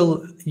Quran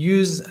will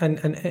use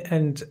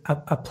and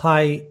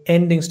apply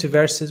endings to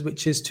verses,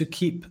 which is to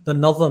keep the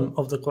nadam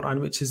of the Quran,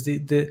 which is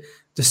the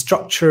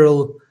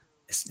structural.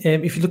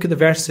 If you look at the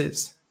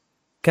verses,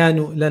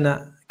 كانوا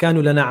لنا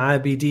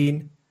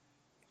عابدين,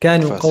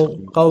 كانوا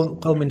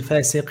قوم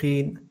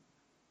فاسقين,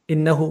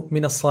 إنه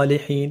من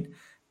الصالحين,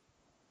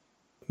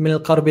 من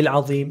القرب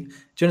العظيم.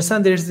 Do you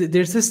understand?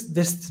 There's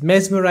this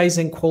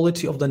mesmerizing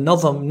quality of the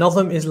nadam.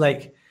 Nadam is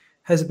like,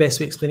 how's the best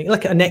way of explaining it?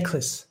 Like a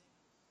necklace.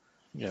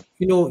 Yeah.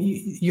 You know,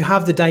 you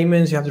have the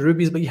diamonds, you have the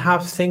rubies, but you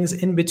have things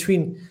in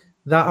between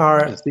that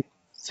are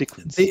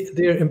sequence.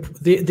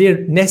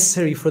 They're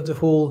necessary for the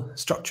whole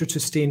structure to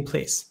stay in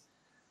place.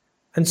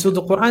 And so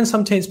the Quran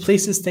sometimes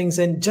places things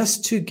in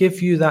just to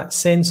give you that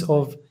sense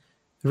of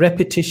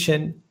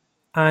repetition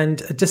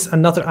and just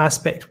another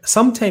aspect.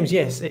 Sometimes,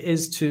 yes, it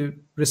is to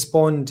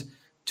respond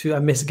to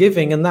a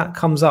misgiving, and that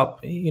comes up.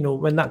 You know,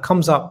 when that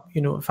comes up,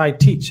 you know, if I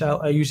teach,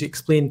 I usually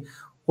explain,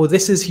 oh,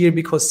 this is here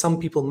because some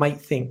people might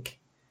think.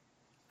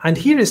 And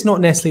here it's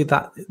not necessarily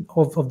that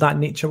of that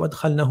nature.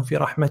 وَأَدْخَلْنَاهُ فِي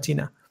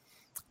رَحْمَتِنَا.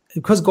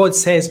 Because God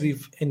says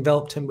we've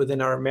enveloped him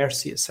within our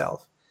mercy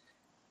itself.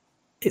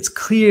 It's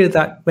clear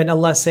that when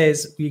Allah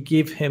says we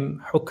gave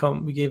him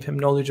hukam, we gave him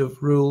knowledge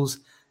of rules,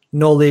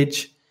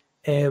 knowledge,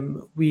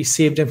 we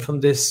saved him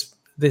from this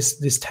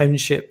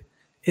township.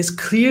 It's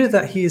clear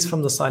that he is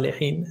from the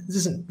Salihin. It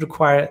doesn't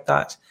require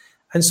that.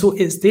 And so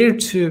it's there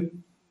to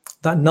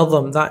that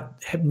nadam, that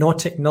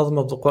hypnotic nadam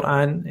of the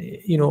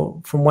Quran, you know,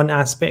 from one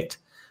aspect.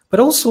 But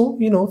also,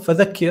 you know,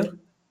 فَذَكِّرْ,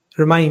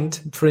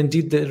 remind, for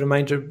indeed the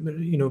reminder,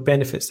 you know,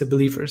 benefits the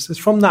believers. It's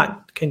from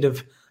that kind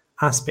of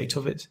aspect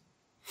of it.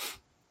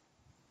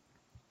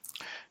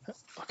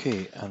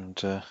 Okay, and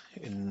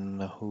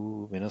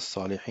innahu minas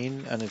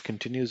salihin, and it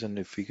continues, and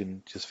if we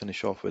can just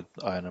finish off with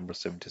ayah number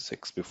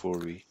 76 before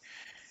we...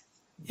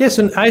 Yes,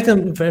 and ayah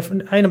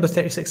number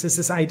 36 is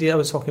this idea I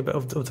was talking about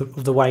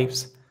of the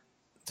wives.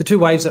 The two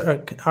wives that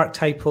are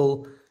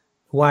archetypal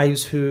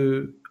wives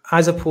who,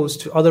 as opposed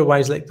to other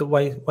wives like the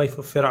wife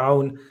of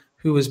Fir'aun,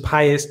 who was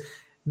pious,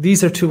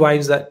 these are two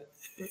wives that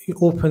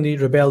openly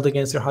rebelled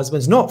against their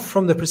husbands, not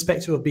from the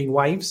perspective of being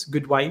wives,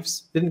 good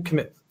wives. They didn't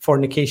commit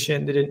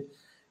fornication,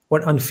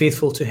 weren't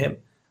unfaithful to him,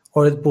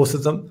 or both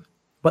of them.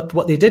 But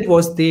what they did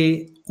was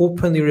they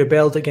openly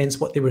rebelled against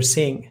what they were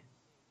saying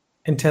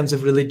in terms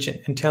of religion,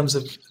 in terms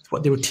of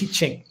what they were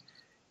teaching.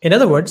 In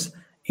other words,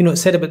 you know, it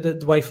said about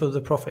the wife of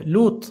the Prophet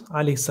Lut,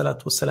 alayhi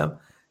salatu wasalam,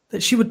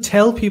 that she would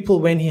tell people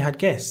when he had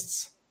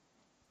guests.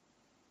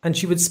 And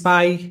she would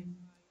spy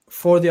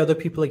for the other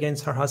people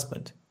against her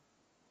husband.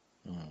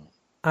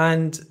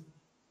 And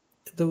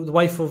the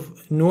wife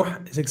of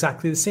Noah is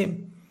exactly the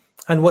same.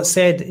 And what's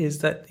said is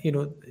that, you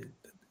know,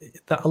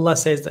 that Allah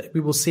says that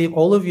we will save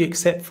all of you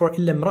except for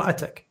illa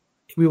imra'atak.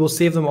 We will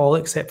save them all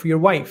except for your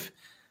wife.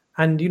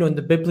 And, you know, in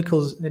the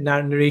biblical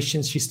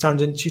narrations, she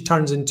turns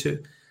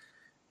into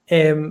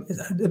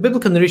the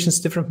biblical narration is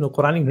different from the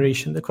Quranic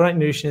narration. The Quranic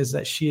narration is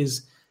that she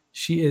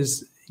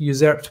is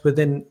usurped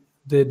within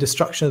the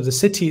destruction of the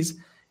cities.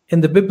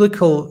 In the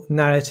biblical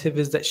narrative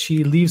is that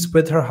she leaves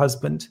with her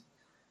husband,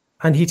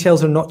 and he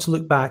tells her not to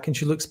look back, and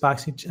she looks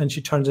back, and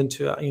she turns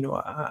into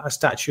a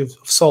statue of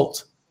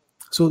salt.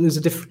 So there's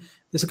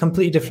a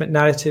completely different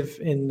narrative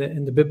in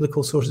the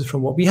biblical sources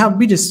from what we have.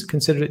 We just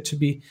consider it to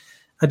be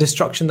a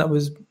destruction that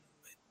was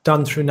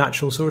done through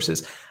natural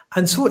sources.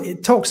 And so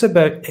it talks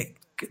about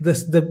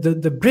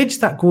the bridge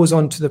that goes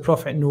on to the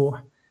Prophet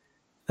Noah.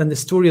 And the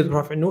story of the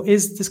Prophet Noah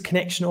is this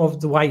connection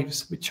of the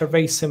wives, which are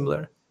very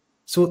similar.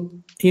 So,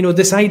 you know,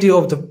 this idea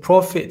of the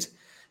Prophet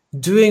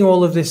doing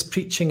all of this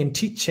preaching and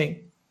teaching,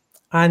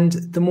 and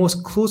the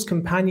most close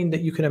companion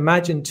that you can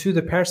imagine to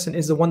the person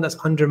is the one that's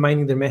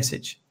undermining their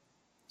message.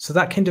 So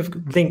that kind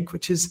of link,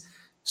 which is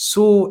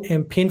so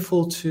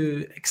painful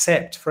to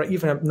accept for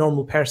even a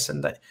normal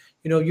person, that,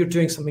 you know, you're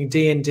doing something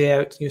day in, day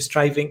out, you're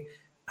striving,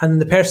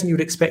 and the person you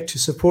would expect to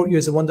support you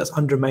is the one that's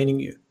undermining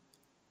you.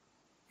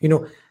 You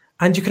know,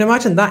 and you can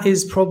imagine that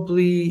is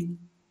probably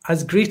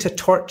as great a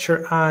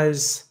torture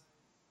as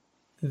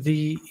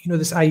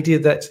this idea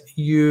that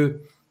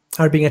you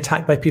are being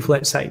attacked by people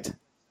outside.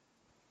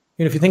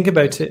 You know, if you think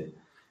about it,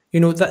 you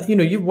know, that, you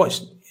know, you've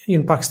watched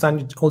in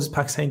Pakistan, all these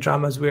Pakistani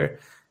dramas where,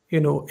 you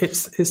know,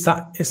 it's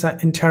that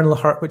internal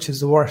hurt which is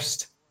the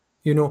worst,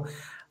 you know.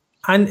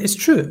 And it's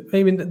true.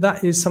 I mean,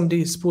 that is somebody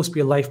who's supposed to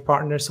be a life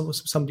partner,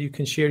 somebody you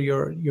can share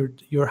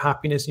your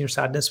happiness and your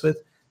sadness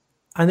with.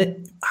 And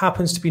it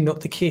happens to be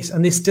not the case.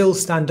 And they still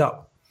stand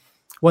up.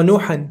 Wa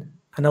Nuhan,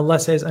 and Allah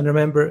says, and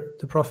remember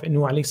the Prophet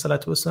Nuh alayhi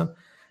salatu wasalam,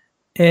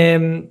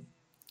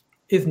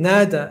 إِذْ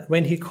نَادَى,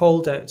 when he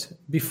called out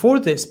before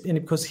this, and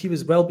because he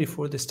was well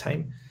before this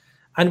time,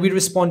 and we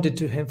responded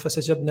to him,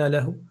 فَسَجَبْنَا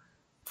لَهُ,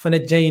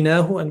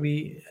 فنجيناه, and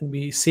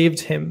we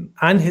saved him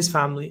and his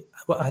family,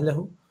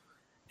 وأهله,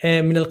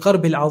 من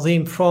الكرب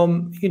العظيم,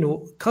 from,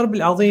 كرب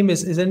العظيم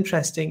is an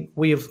interesting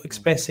way of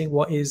expressing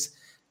what is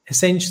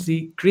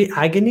essentially great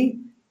agony,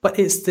 but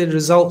it's the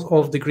result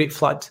of the great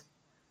flood.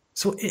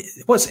 So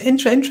what's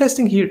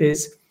interesting here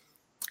is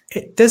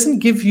it doesn't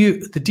give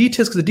you the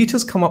details, because the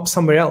details come up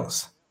somewhere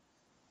else.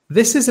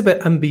 This is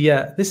about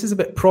Anbiya, this is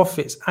about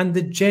prophets, and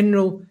the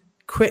general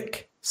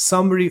quick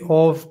summary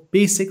of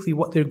basically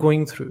what they're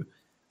going through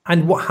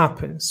and what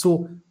happens.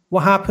 So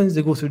what happens?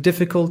 They go through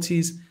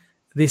difficulties,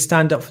 they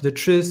stand up for the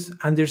truth,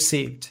 and they're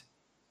saved.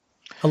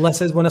 Allah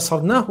says,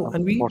 وَنَصَرْنَاهُ,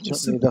 and we...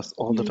 Unfortunately, that's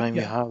all the time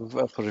we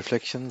have for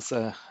reflections.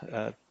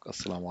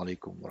 Assalamu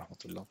alaikum wa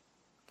rahmatullah.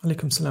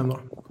 Alaikum salam wa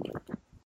rahmatullah.